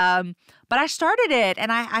was. But I started it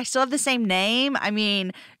and I still have the same name. I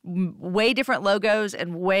mean, way different logos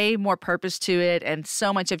and way more purpose to it. And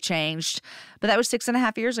so much have changed. But that was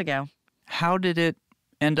 6.5 years ago. How did it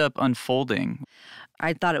end up unfolding?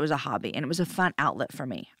 I thought it was a hobby and it was a fun outlet for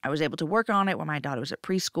me. I was able to work on it when my daughter was at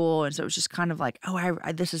preschool. And so it was just kind of like, oh,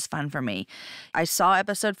 this is fun for me. I saw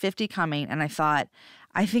episode 50 coming and I thought,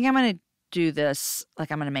 I think I'm going to do this.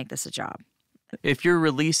 Like I'm going to make this a job. If you're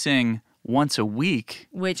releasing once a week.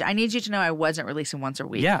 Which I need you to know I wasn't releasing once a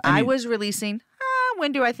week. Yeah, I was releasing,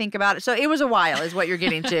 when do I think about it? So it was a while is what you're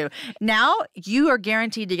getting to. Now you are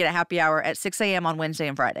guaranteed to get a happy hour at 6 a.m. on Wednesday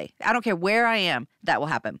and Friday. I don't care where I am. That will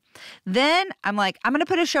happen. Then I'm like, I'm going to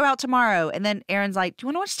put a show out tomorrow. And then Aaron's like, do you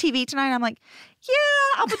want to watch TV tonight? I'm like,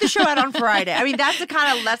 yeah, I'll put the show out on Friday. I mean, that's the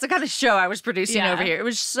kind of show I was producing over here. It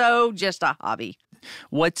was so just a hobby.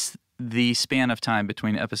 What's the span of time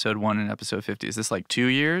between episode 1 and episode 50? Is this like 2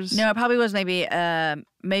 years? No, it probably was maybe a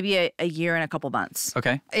year and a couple months.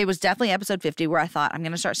 Okay. It was definitely episode 50 where I thought I'm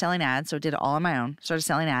going to start selling ads. So I did it all on my own. Started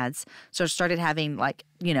selling ads. So I started having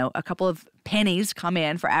a couple of pennies come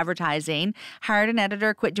in for advertising. Hired an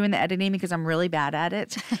editor, quit doing the editing because I'm really bad at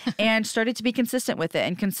it, and started to be consistent with it.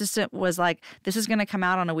 And consistent was like, this is going to come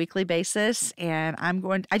out on a weekly basis. And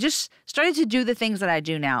I just started to do the things that I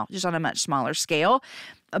do now, just on a much smaller scale.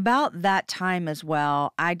 About that time as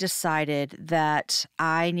well, I decided that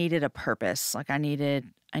I needed a purpose. Like I need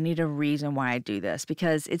a reason why I do this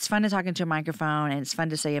because it's fun to talk into a microphone and it's fun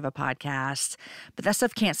to say you have a podcast, but that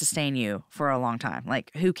stuff can't sustain you for a long time. Like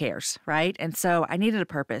who cares, right? And so I needed a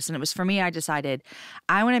purpose. And it was for me, I decided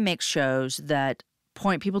I want to make shows that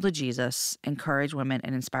point people to Jesus, encourage women,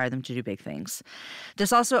 and inspire them to do big things.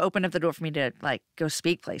 This also opened up the door for me to go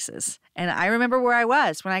speak places. And I remember where I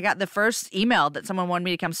was when I got the first email that someone wanted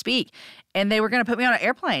me to come speak, and they were going to put me on an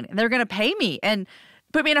airplane and they were going to pay me and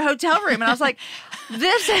put me in a hotel room. And I was like,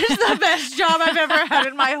 this is the best job I've ever had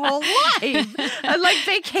in my whole life. Like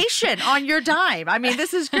vacation on your dime. I mean,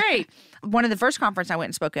 this is great. One of the first conference I went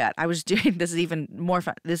and spoke at, I was doing, this is even more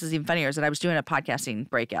fun, this is even funnier, is that I was doing a podcasting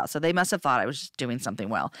breakout. So they must have thought I was doing something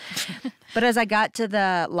well. But as I got to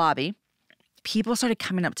the lobby, people started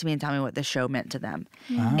coming up to me and telling me what the show meant to them.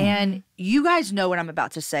 Oh. And you guys know what I'm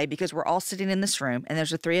about to say because we're all sitting in this room and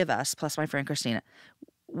there's the three of us plus my friend Christina.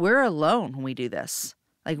 We're alone when we do this.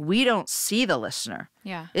 Like we don't see the listener.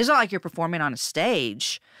 Yeah. It's not like you're performing on a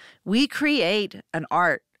stage. We create an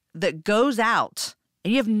art that goes out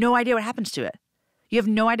and you have no idea what happens to it. You have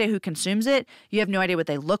no idea who consumes it. You have no idea what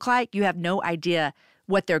they look like. You have no idea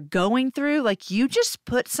what they're going through. Like, you just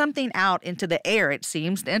put something out into the air, it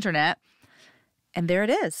seems, the internet, and there it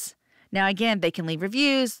is. Now, again, they can leave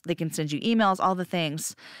reviews, they can send you emails, all the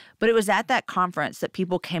things. But it was at that conference that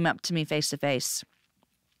people came up to me face to face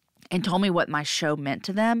and told me what my show meant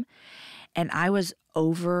to them. And I was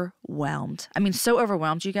overwhelmed. I mean, so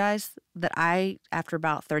overwhelmed, you guys, that I, after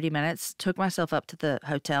about 30 minutes, took myself up to the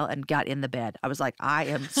hotel and got in the bed. I was like, I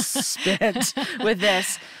am spent with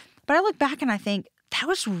this. But I look back and I think that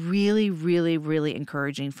was really, really, really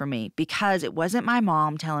encouraging for me, because it wasn't my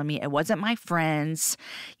mom telling me, it wasn't my friends.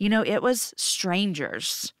 You know, it was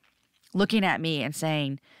strangers looking at me and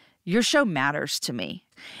saying, your show matters to me.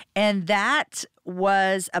 And that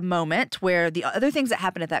was a moment where the other things that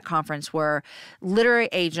happened at that conference were literary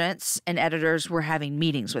agents and editors were having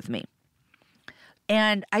meetings with me.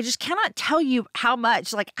 And I just cannot tell you how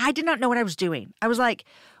much, like, I did not know what I was doing. I was like,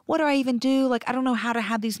 what do I even do? Like, I don't know how to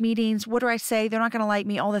have these meetings. What do I say? They're not going to like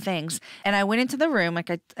me, all the things. And I went into the room, I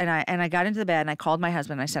got into the bed, and I called my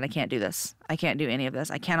husband. And I said, I can't do this. I can't do any of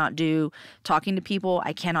this. I cannot do talking to people.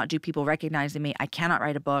 I cannot do people recognizing me. I cannot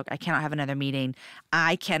write a book. I cannot have another meeting.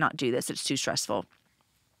 I cannot do this. It's too stressful.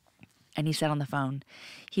 And he said on the phone,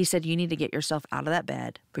 he said, you need to get yourself out of that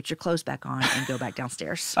bed, put your clothes back on, and go back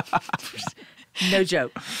downstairs. No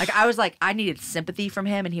joke. Like, I was like, I needed sympathy from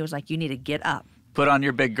him. And he was like, you need to get up. Put on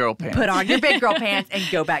your big girl pants. Put on your big girl pants and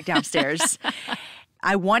go back downstairs.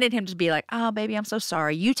 I wanted him to be like, oh, baby, I'm so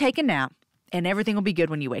sorry. You take a nap and everything will be good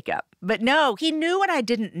when you wake up. But no, he knew what I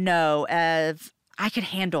didn't know of. I could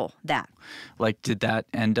handle that. Like, did that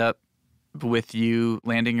end up with you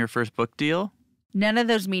landing your first book deal? None of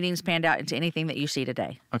those meetings panned out into anything that you see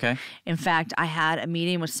today. Okay. In fact, I had a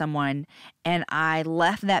meeting with someone and I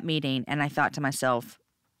left that meeting and I thought to myself,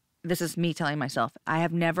 this is me telling myself, I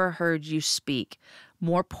have never heard you speak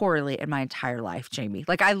more poorly in my entire life, Jamie.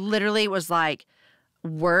 Like, I literally was like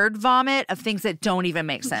word vomit of things that don't even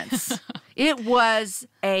make sense. It was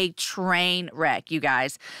a train wreck, you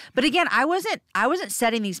guys. But again, I wasn't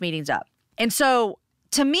setting these meetings up. And so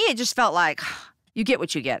to me, it just felt like, you get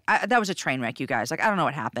what you get. That was a train wreck, you guys. Like, I don't know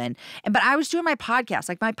what happened. But I was doing my podcast.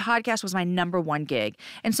 Like, my podcast was my number one gig.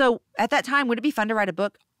 And so at that time, would it be fun to write a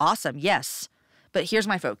book? Awesome. Yes. But here's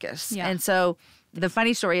my focus. Yeah. And so the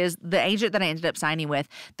funny story is the agent that I ended up signing with,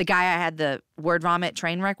 the guy I had the word vomit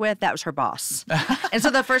train wreck with, that was her boss. And so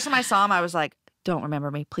the first time I saw him, I was like, don't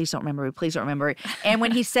remember me. Please don't remember me. Please don't remember me. And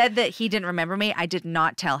when he said that he didn't remember me, I did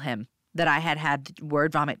not tell him that I had the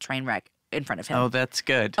word vomit train wreck in front of him. Oh, that's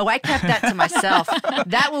good. Oh, I kept that to myself.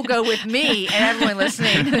 That will go with me and everyone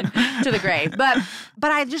listening to the grave. But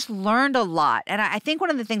I just learned a lot. And I think one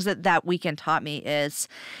of the things that weekend taught me is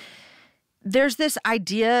there's this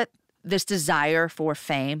idea, this desire for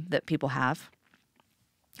fame that people have.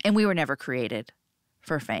 And we were never created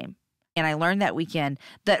for fame. And I learned that weekend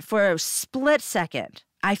that for a split second,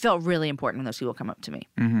 I felt really important when those people come up to me.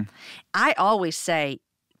 Mm-hmm. I always say,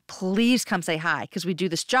 please come say hi, because we do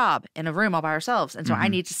this job in a room all by ourselves. And so I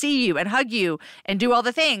need to see you and hug you and do all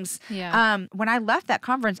the things. Yeah. When I left that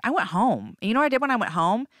conference, I went home. And you know what I did when I went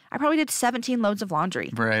home? I probably did 17 loads of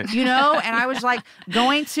laundry. Right. You know? And I was like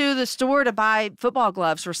going to the store to buy football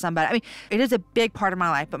gloves for somebody. I mean, it is a big part of my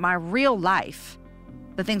life, but my real life,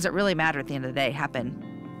 the things that really matter at the end of the day,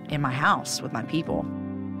 happen in my house with my people.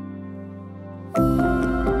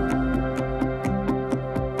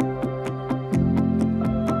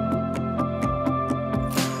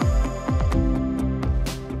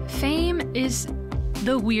 Is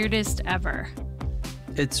the weirdest ever.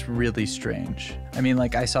 It's really strange. I mean,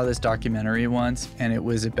 like, I saw this documentary once, and it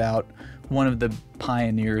was about one of the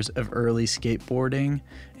pioneers of early skateboarding,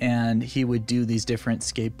 and he would do these different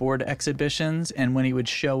skateboard exhibitions, and when he would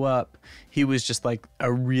show up, he was just like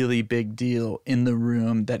a really big deal in the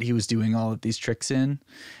room that he was doing all of these tricks in.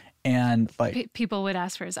 And like people would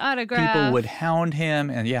ask for his autograph. People would hound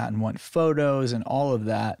him and want photos and all of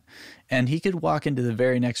that. And he could walk into the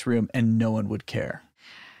very next room and no one would care.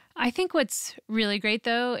 I think what's really great,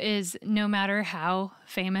 though, is no matter how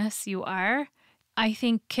famous you are, I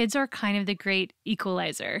think kids are kind of the great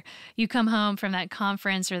equalizer. You come home from that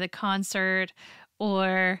conference or the concert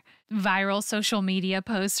or viral social media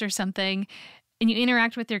posts or something, and you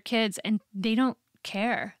interact with your kids and they don't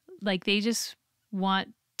care. Like, they just want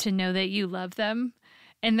to know that you love them,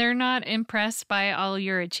 and they're not impressed by all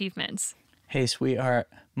your achievements. Hey, sweetheart,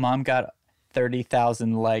 Mom got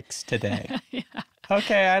 30,000 likes today. Yeah.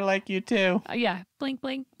 Okay, I like you too. Yeah, blink,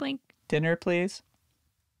 blink, blink. Dinner, please.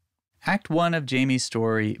 Act 1 of Jamie's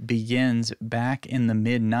story begins back in the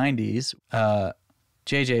mid-90s.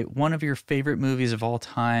 JJ, one of your favorite movies of all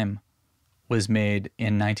time was made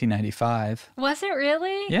in 1995. Was it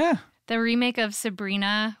really? Yeah. The remake of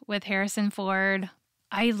Sabrina with Harrison Ford.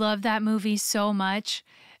 I love that movie so much.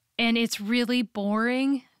 And it's really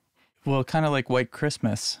boring. Well, kind of like White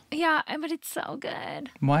Christmas. Yeah, but it's so good.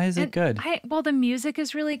 Why is it good? Well, the music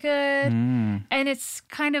is really good. And it's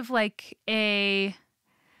kind of like a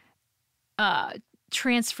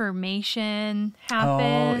transformation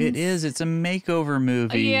happens. Oh, it is. It's a makeover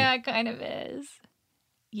movie. Yeah, it kind of is.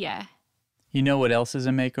 Yeah. You know what else is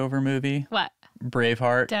a makeover movie? What?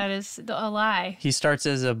 Braveheart. That is a lie. He starts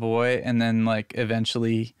as a boy and then like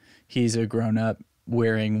eventually he's a grown-up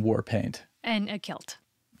wearing war paint. And a kilt.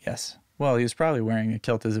 Yes. Well, he was probably wearing a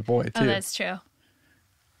kilt as a boy, too. Oh, that's true.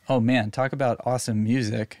 Oh, man. Talk about awesome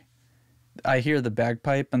music. I hear the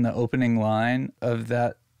bagpipe in the opening line of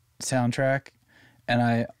that soundtrack, and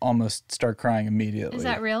I almost start crying immediately. Is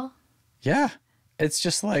that real? Yeah. It's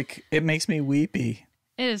just like, it makes me weepy.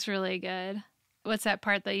 It is really good. What's that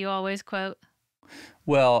part that you always quote?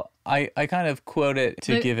 Well, I kind of quote it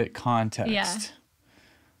to give it context. Yeah.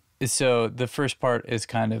 So the first part is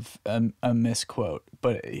kind of a misquote,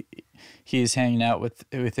 but he's hanging out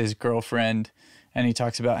with his girlfriend, and he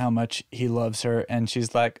talks about how much he loves her, and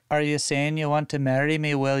she's like, "Are you saying you want to marry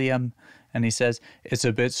me, William?" And he says, "It's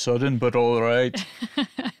a bit sudden, but all right."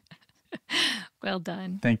 Well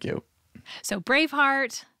done. Thank you. So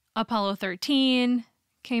Braveheart, Apollo 13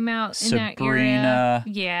 came out in Sabrina, that era.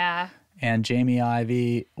 Yeah. And Jamie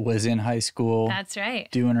Ivey was in high school. That's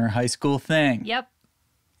right. Doing her high school thing. Yep.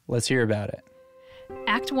 Let's hear about it.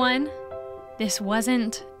 Act 1, this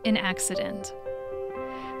wasn't an accident.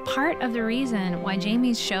 Part of the reason why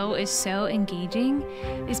Jamie's show is so engaging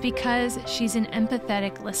is because she's an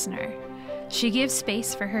empathetic listener. She gives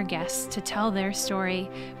space for her guests to tell their story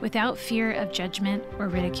without fear of judgment or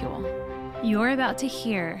ridicule. You're about to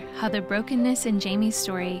hear how the brokenness in Jamie's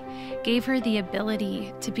story gave her the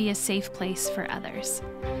ability to be a safe place for others.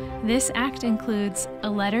 This act includes a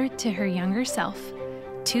letter to her younger self,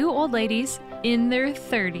 2 old ladies in their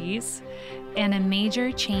 30s, and a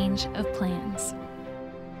major change of plans.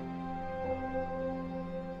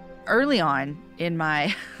 Early on in my,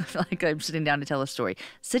 I feel like I'm sitting down to tell a story.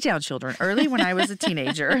 Sit down, children. Early when I was a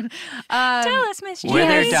teenager. Tell us, Miss Were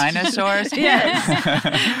there dinosaurs? Yes.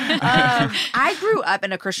 I grew up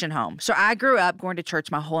in a Christian home. So I grew up going to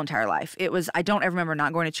church my whole entire life. I don't ever remember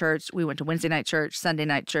not going to church. We went to Wednesday night church, Sunday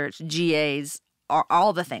night church, GAs,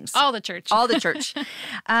 all the things. All the church. All the church.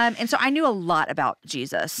 And so I knew a lot about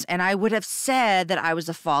Jesus. And I would have said that I was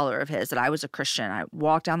a follower of his, that I was a Christian. I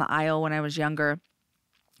walked down the aisle when I was younger.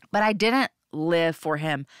 But I didn't live for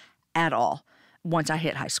him at all once I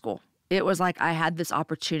hit high school. It was like I had this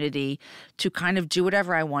opportunity to kind of do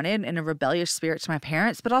whatever I wanted in a rebellious spirit to my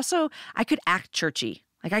parents, but also I could act churchy.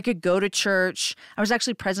 Like I could go to church. I was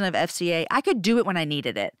actually president of FCA. I could do it when I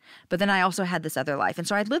needed it. But then I also had this other life. And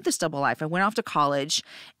so I lived this double life. I went off to college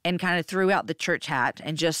and kind of threw out the church hat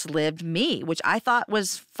and just lived me, which I thought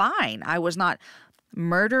was fine. I was not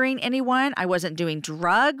murdering anyone. I wasn't doing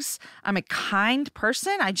drugs. I'm a kind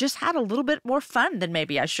person. I just had a little bit more fun than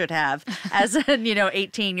maybe I should have as a,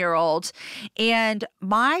 18-year-old. And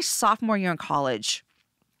my sophomore year in college,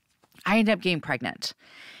 I ended up getting pregnant.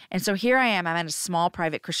 And so here I am. I'm at a small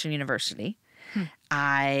private Christian university.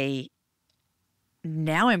 I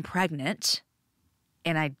now am pregnant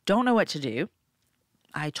and I don't know what to do.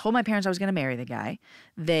 I told my parents I was going to marry the guy.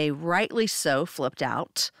 They rightly so flipped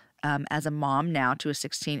out. As a mom now to a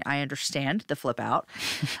 16, I understand the flip out.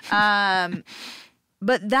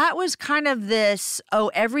 But that was kind of this,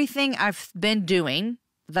 everything I've been doing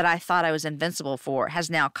that I thought I was invincible for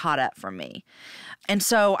has now caught up from me. And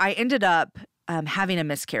so I ended up having a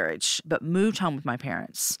miscarriage, but moved home with my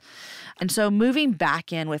parents. And so moving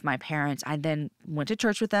back in with my parents, I then went to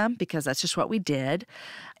church with them because that's just what we did.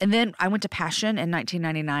 And then I went to Passion in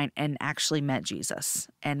 1999 and actually met Jesus.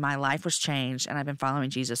 And my life was changed, and I've been following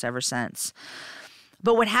Jesus ever since.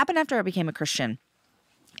 But what happened after I became a Christian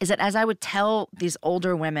is that as I would tell these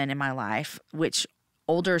older women in my life, which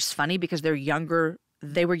older is funny because they're younger.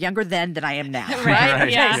 They were younger then than I am now, right?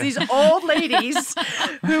 Yeah. Okay, so these old ladies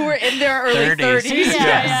who were in their early 30s.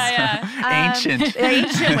 Yeah.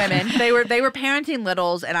 Ancient women. They were parenting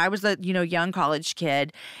littles, and I was the young college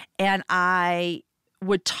kid, and I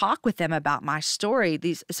would talk with them about my story.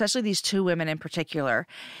 Especially these 2 women in particular,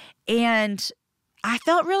 and I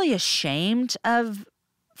felt really ashamed of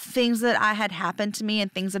things that I had happened to me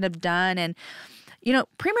and things that I've done, and.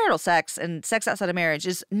 Premarital sex and sex outside of marriage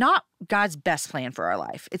is not God's best plan for our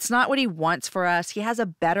life. It's not what he wants for us. He has a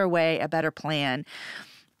better way, a better plan.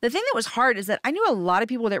 The thing that was hard is that I knew a lot of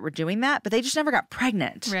people that were doing that, but they just never got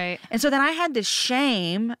pregnant. Right. And so then I had this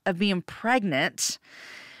shame of being pregnant.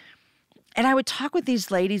 And I would talk with these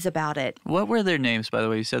ladies about it. What were their names, by the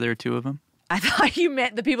way? You said there were 2 of them? I thought you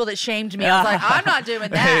meant the people that shamed me. I was like, I'm not doing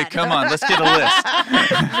that. Hey, come on, let's get a list.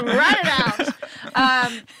 Write it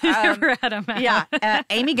out. Read 'em out. Yeah,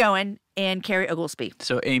 Amy Goen and Carrie Oglesby.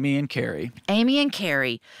 So Amy and Carrie. Amy and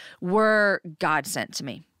Carrie were God sent to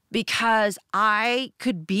me because I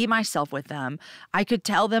could be myself with them. I could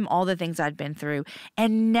tell them all the things I'd been through.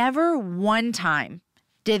 And never one time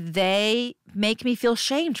did they make me feel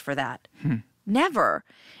shamed for that. Never.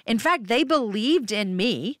 In fact, they believed in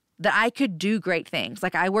me that I could do great things.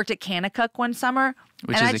 Like I worked at Kanakuk one summer.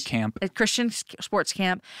 Which is a camp. A Christian sports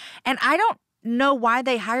camp. And I don't know why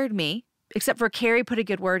they hired me, except for Carrie put a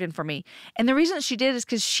good word in for me. And the reason she did is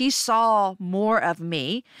because she saw more of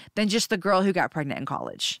me than just the girl who got pregnant in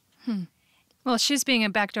college. Well, she's being a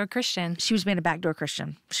backdoor Christian. She was being a backdoor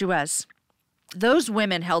Christian. She was. Those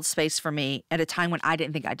women held space for me at a time when I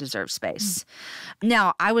didn't think I deserved space.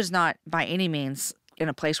 Now, I was not by any means in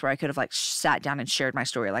a place where I could have like sat down and shared my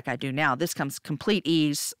story like I do now. This comes complete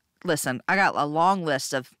ease. Listen, I got a long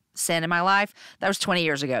list of sin in my life. That was 20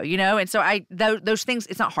 years ago, you know? And so those things,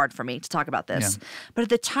 it's not hard for me to talk about this. Yeah. But at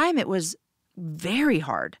the time it was very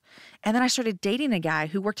hard. And then I started dating a guy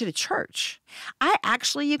who worked at a church. I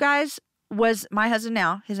actually, you guys, was my husband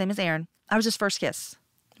now. His name is Aaron. I was his first kiss.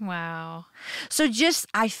 Wow. So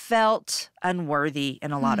I felt unworthy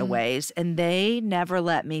in a lot of ways, and they never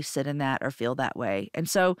let me sit in that or feel that way. And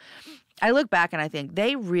so I look back and I think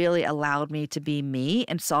they really allowed me to be me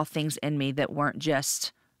and saw things in me that weren't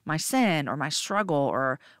just my sin or my struggle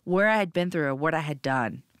or where I had been through or what I had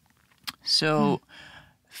done. So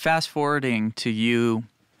fast forwarding to you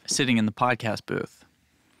sitting in the podcast booth,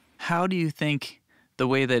 how do you think the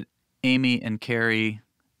way that Amy and Carrie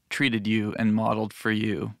treated you and modeled for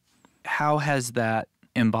you, how has that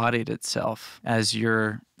embodied itself as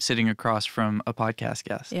you're sitting across from a podcast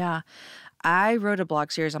guest? Yeah. I wrote a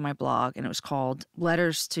blog series on my blog, and it was called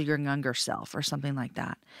Letters to Your Younger Self or something like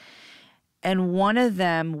that. And one of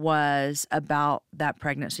them was about that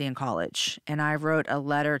pregnancy in college. And I wrote a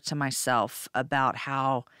letter to myself about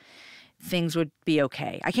how things would be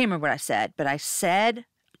okay. I can't remember what I said, but I said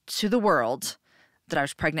to the world that I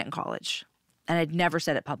was pregnant in college. And I'd never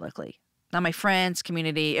said it publicly. Not my friends,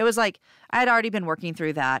 community. It was like I had already been working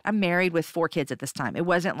through that. I'm married with 4 kids at this time. It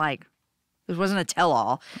wasn't a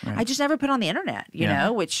tell-all. Right. I just never put on the internet, you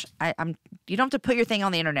know, which you don't have to put your thing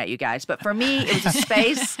on the internet, you guys. But for me, it was a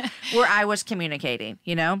space where I was communicating,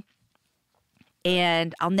 you know.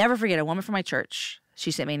 And I'll never forget a woman from my church.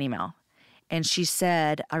 She sent me an email. And she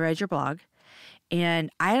said, I read your blog.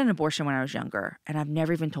 And I had an abortion when I was younger. And I've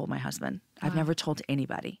never even told my husband. Wow. I've never told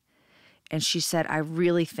anybody. And she said, I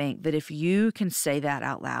really think that if you can say that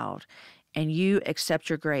out loud and you accept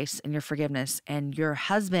your grace and your forgiveness and your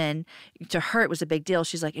husband, to her, it was a big deal.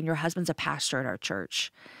 She's like, and your husband's a pastor at our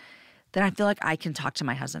church, then I feel like I can talk to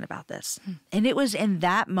my husband about this. And it was in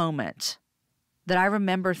that moment that I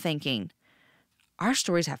remember thinking, our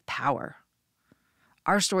stories have power.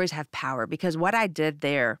 Our stories have power because what I did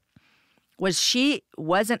there was she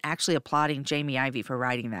wasn't actually applauding Jamie Ivey for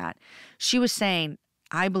writing that. She was saying,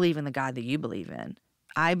 I believe in the God that you believe in.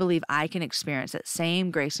 I believe I can experience that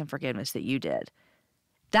same grace and forgiveness that you did.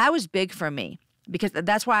 That was big for me because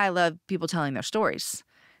that's why I love people telling their stories,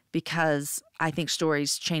 because I think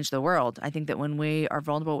stories change the world. I think that when we are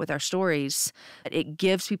vulnerable with our stories, it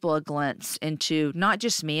gives people a glimpse into not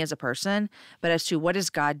just me as a person, but as to what has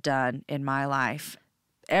God done in my life.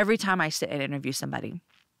 Every time I sit and interview somebody,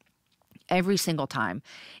 every single time,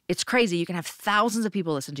 it's crazy. You can have thousands of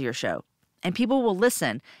people listen to your show. And people will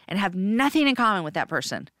listen and have nothing in common with that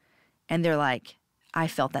person. And they're like, I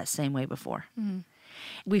felt that same way before.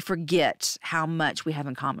 We forget how much we have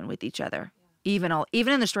in common with each other. Even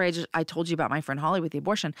in the story I told you about my friend Holly with the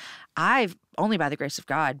abortion, I've only by the grace of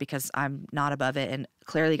God, because I'm not above it and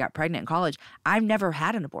clearly got pregnant in college, I've never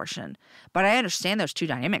had an abortion. But I understand those 2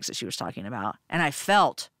 dynamics that she was talking about. And I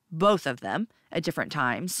felt both of them at different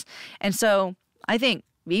times. And so I think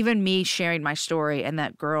even me sharing my story and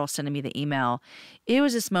that girl sending me the email, it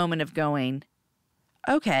was this moment of going,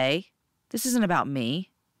 okay, this isn't about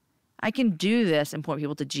me. I can do this and point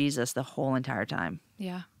people to Jesus the whole entire time.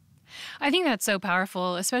 Yeah. I think that's so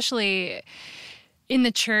powerful, especially in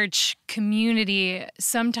the church community.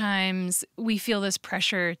 Sometimes we feel this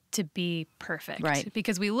pressure to be perfect, right?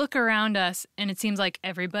 Because we look around us and it seems like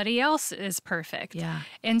everybody else is perfect. Yeah.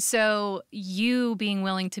 And so you being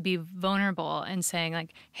willing to be vulnerable and saying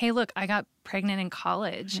like, hey, look, I got pregnant in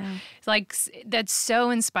college. Yeah. Like that's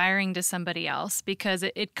so inspiring to somebody else because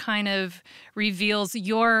it kind of reveals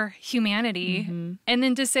your humanity. Mm-hmm. And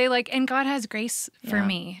then to say like, and God has grace for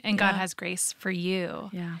me and God has grace for you.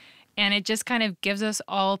 Yeah. And it just kind of gives us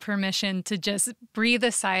all permission to just breathe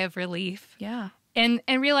a sigh of relief. Yeah. And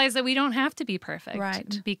realize that we don't have to be perfect.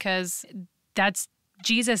 Right. Because that's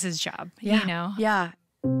Jesus's job, Yeah. you know? Yeah.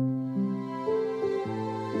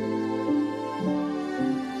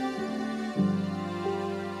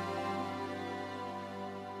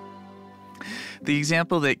 The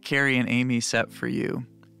example that Carrie and Amy set for you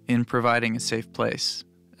in providing a safe place,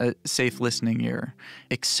 a safe listening ear,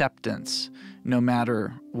 acceptance, no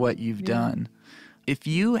matter what you've done. If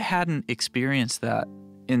you hadn't experienced that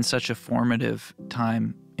in such a formative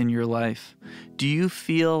time in your life, do you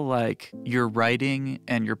feel like your writing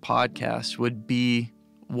and your podcast would be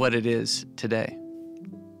what it is today?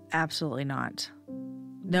 Absolutely not.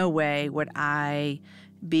 No way would I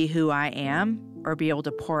be who I am or be able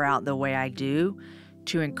to pour out the way I do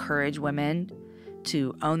to encourage women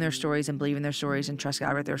to own their stories and believe in their stories and trust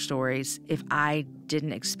God with their stories if I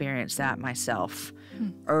didn't experience that myself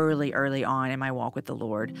early on in my walk with the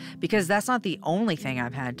Lord. Because that's not the only thing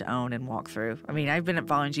I've had to own and walk through. I mean, I've been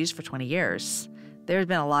following Jesus for 20 years. There's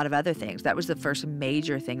been a lot of other things. That was the first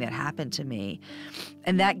major thing that happened to me.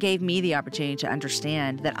 And that gave me the opportunity to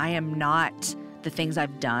understand that I am not the things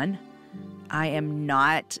I've done. I am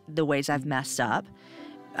not the ways I've messed up.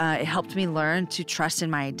 It helped me learn to trust in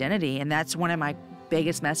my identity, and that's one of my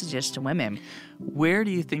biggest messages to women. Where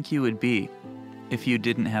do you think you would be if you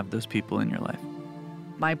didn't have those people in your life?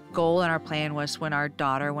 My goal and our plan was when our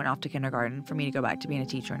daughter went off to kindergarten for me to go back to being a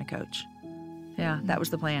teacher and a coach. Yeah, that was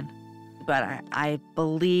the plan. But I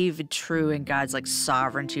believe true in God's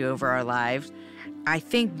sovereignty over our lives. I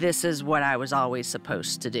think this is what I was always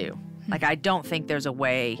supposed to do. I don't think there's a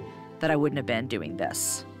way that I wouldn't have been doing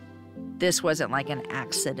this. This wasn't like an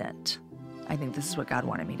accident. I think this is what God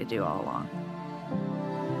wanted me to do all along.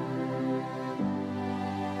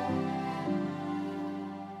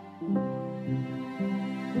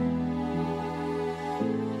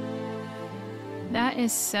 That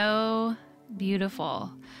is so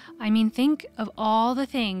beautiful. I mean, think of all the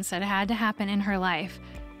things that had to happen in her life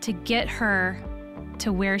to get her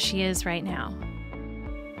to where she is right now.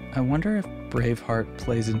 I wonder if Braveheart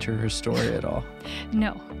plays into her story at all.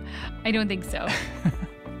 No, I don't think so.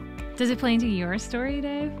 Does it play into your story,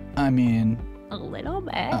 Dave? I mean, a little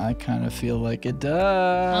bit. I kind of feel like it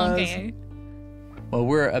does. Okay. Well,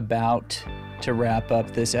 we're about to wrap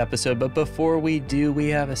up this episode, but before we do, we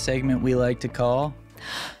have a segment we like to call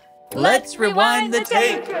Let's Rewind the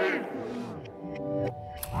Tape.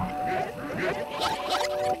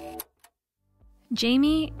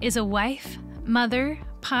 Jamie is a wife, mother,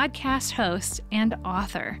 podcast host, and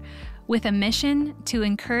author with a mission to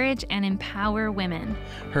encourage and empower women.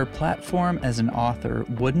 Her platform as an author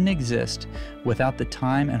wouldn't exist without the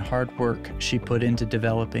time and hard work she put into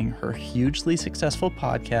developing her hugely successful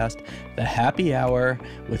podcast, The Happy Hour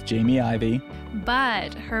with Jamie Ivey.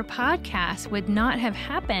 But her podcast would not have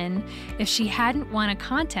happened if she hadn't won a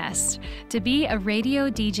contest to be a radio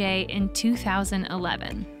DJ in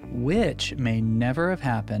 2011. Which may never have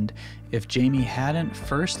happened if Jamie hadn't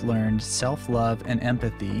first learned self-love and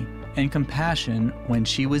empathy and compassion when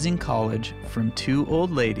she was in college from two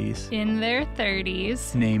old ladies in their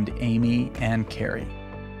 30s named Amy and Carrie.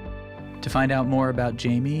 To find out more about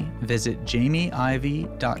Jamie, visit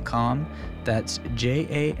jamieivey.com. That's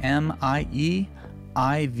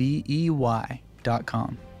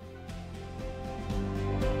JamieIvey.com.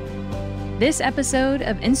 This episode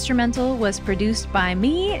of Instrumental was produced by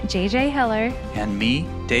me, JJ Heller. And me,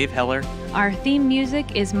 Dave Heller. Our theme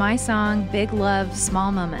music is my song, Big Love,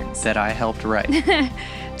 Small Moments. That I helped write.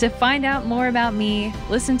 To find out more about me,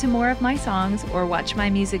 listen to more of my songs, or watch my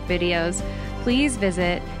music videos, please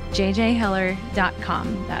visit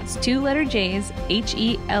jjheller.com. That's 2 letter J's,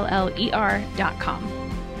 HELLER.com.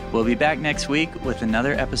 We'll be back next week with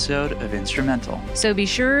another episode of Instrumental. So be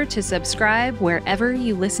sure to subscribe wherever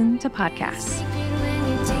you listen to podcasts.